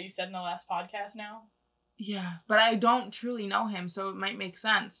everything that you said in the last podcast now? Yeah, but I don't truly know him, so it might make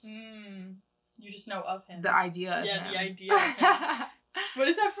sense. You just know of him. The idea of Yeah, him. the idea of him. What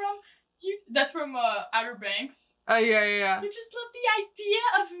is that from? That's from Outer Banks. Oh, yeah. You just love the idea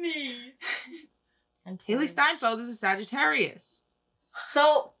of me. And Haley Taurus. Steinfeld is a Sagittarius.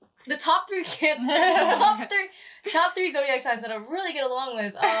 So, the top three cancers, the top three zodiac signs that I really get along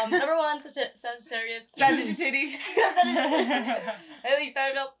with. Number one, Sagittarius. Sagittarius. Haley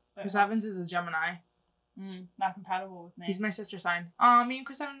Steinfeld. Chris Evans is a Gemini. Not compatible with me. He's my sister sign. Aw, me and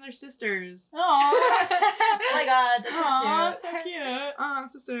Chris Evans are sisters. Aww. Oh my god, that's Aw, so cute. so cute. Aw,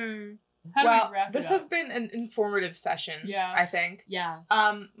 sister. How do Well, we wrap it this up? has been an informative session. Yeah. I think. Yeah.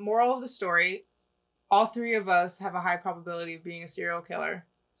 Moral of the story: all three of us have a high probability of being a serial killer.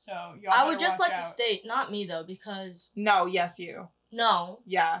 So y'all I would better just watch like to out. state, not me though, because No, yes, you. no,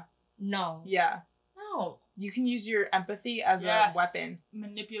 Yeah, no, yeah. no. You can use your empathy as Yes. a weapon.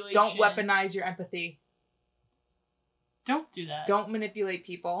 Manipulation. Don't weaponize your empathy. Don't do that. Don't manipulate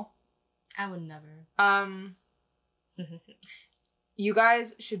people. I would never. You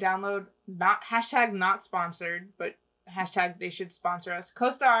guys should download not sponsored, but they should sponsor us.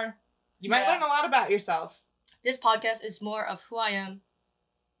 CoStar. You might Yeah. learn a lot about yourself. This podcast is more of who I am.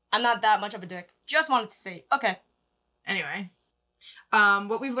 I'm not that much of a dick. Just wanted to say, okay. Anyway,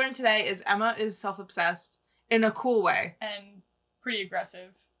 what we've learned today is Emma is self-obsessed in a cool way. And pretty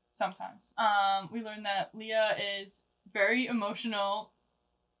aggressive sometimes. We learned that Leah is very emotional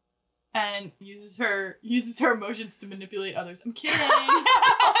and uses her emotions to manipulate others. I'm kidding.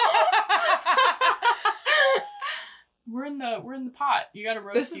 We're in the pot. You gotta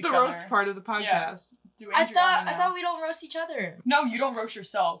roast This is each the other. roast part of the podcast. Do I Adriana now. thought we don't roast each other. No, you don't roast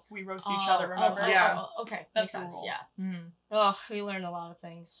yourself. We roast each other, remember? Yeah. Okay. That's Makes the sense, rule. yeah. Mm-hmm. Ugh, we learned a lot of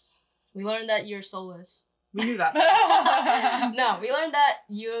things. We learned that you're soulless. We knew that. No, we learned that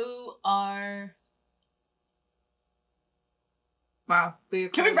you are... Wow.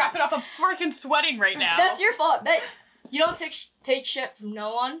 Can we wrap it up? I'm freaking sweating right now. That's your fault. That you don't take shit from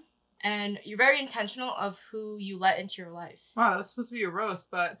no one, and you're very intentional of who you let into your life. Wow, that was supposed to be a roast,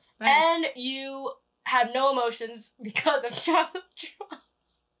 but thanks. And you have no emotions because of child trauma.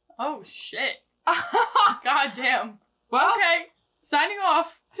 Oh shit. God damn. Well, Okay. Signing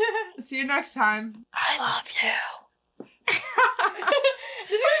off. see you next time. I love you.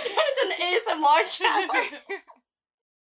 This is going to turn into an ASMR channel.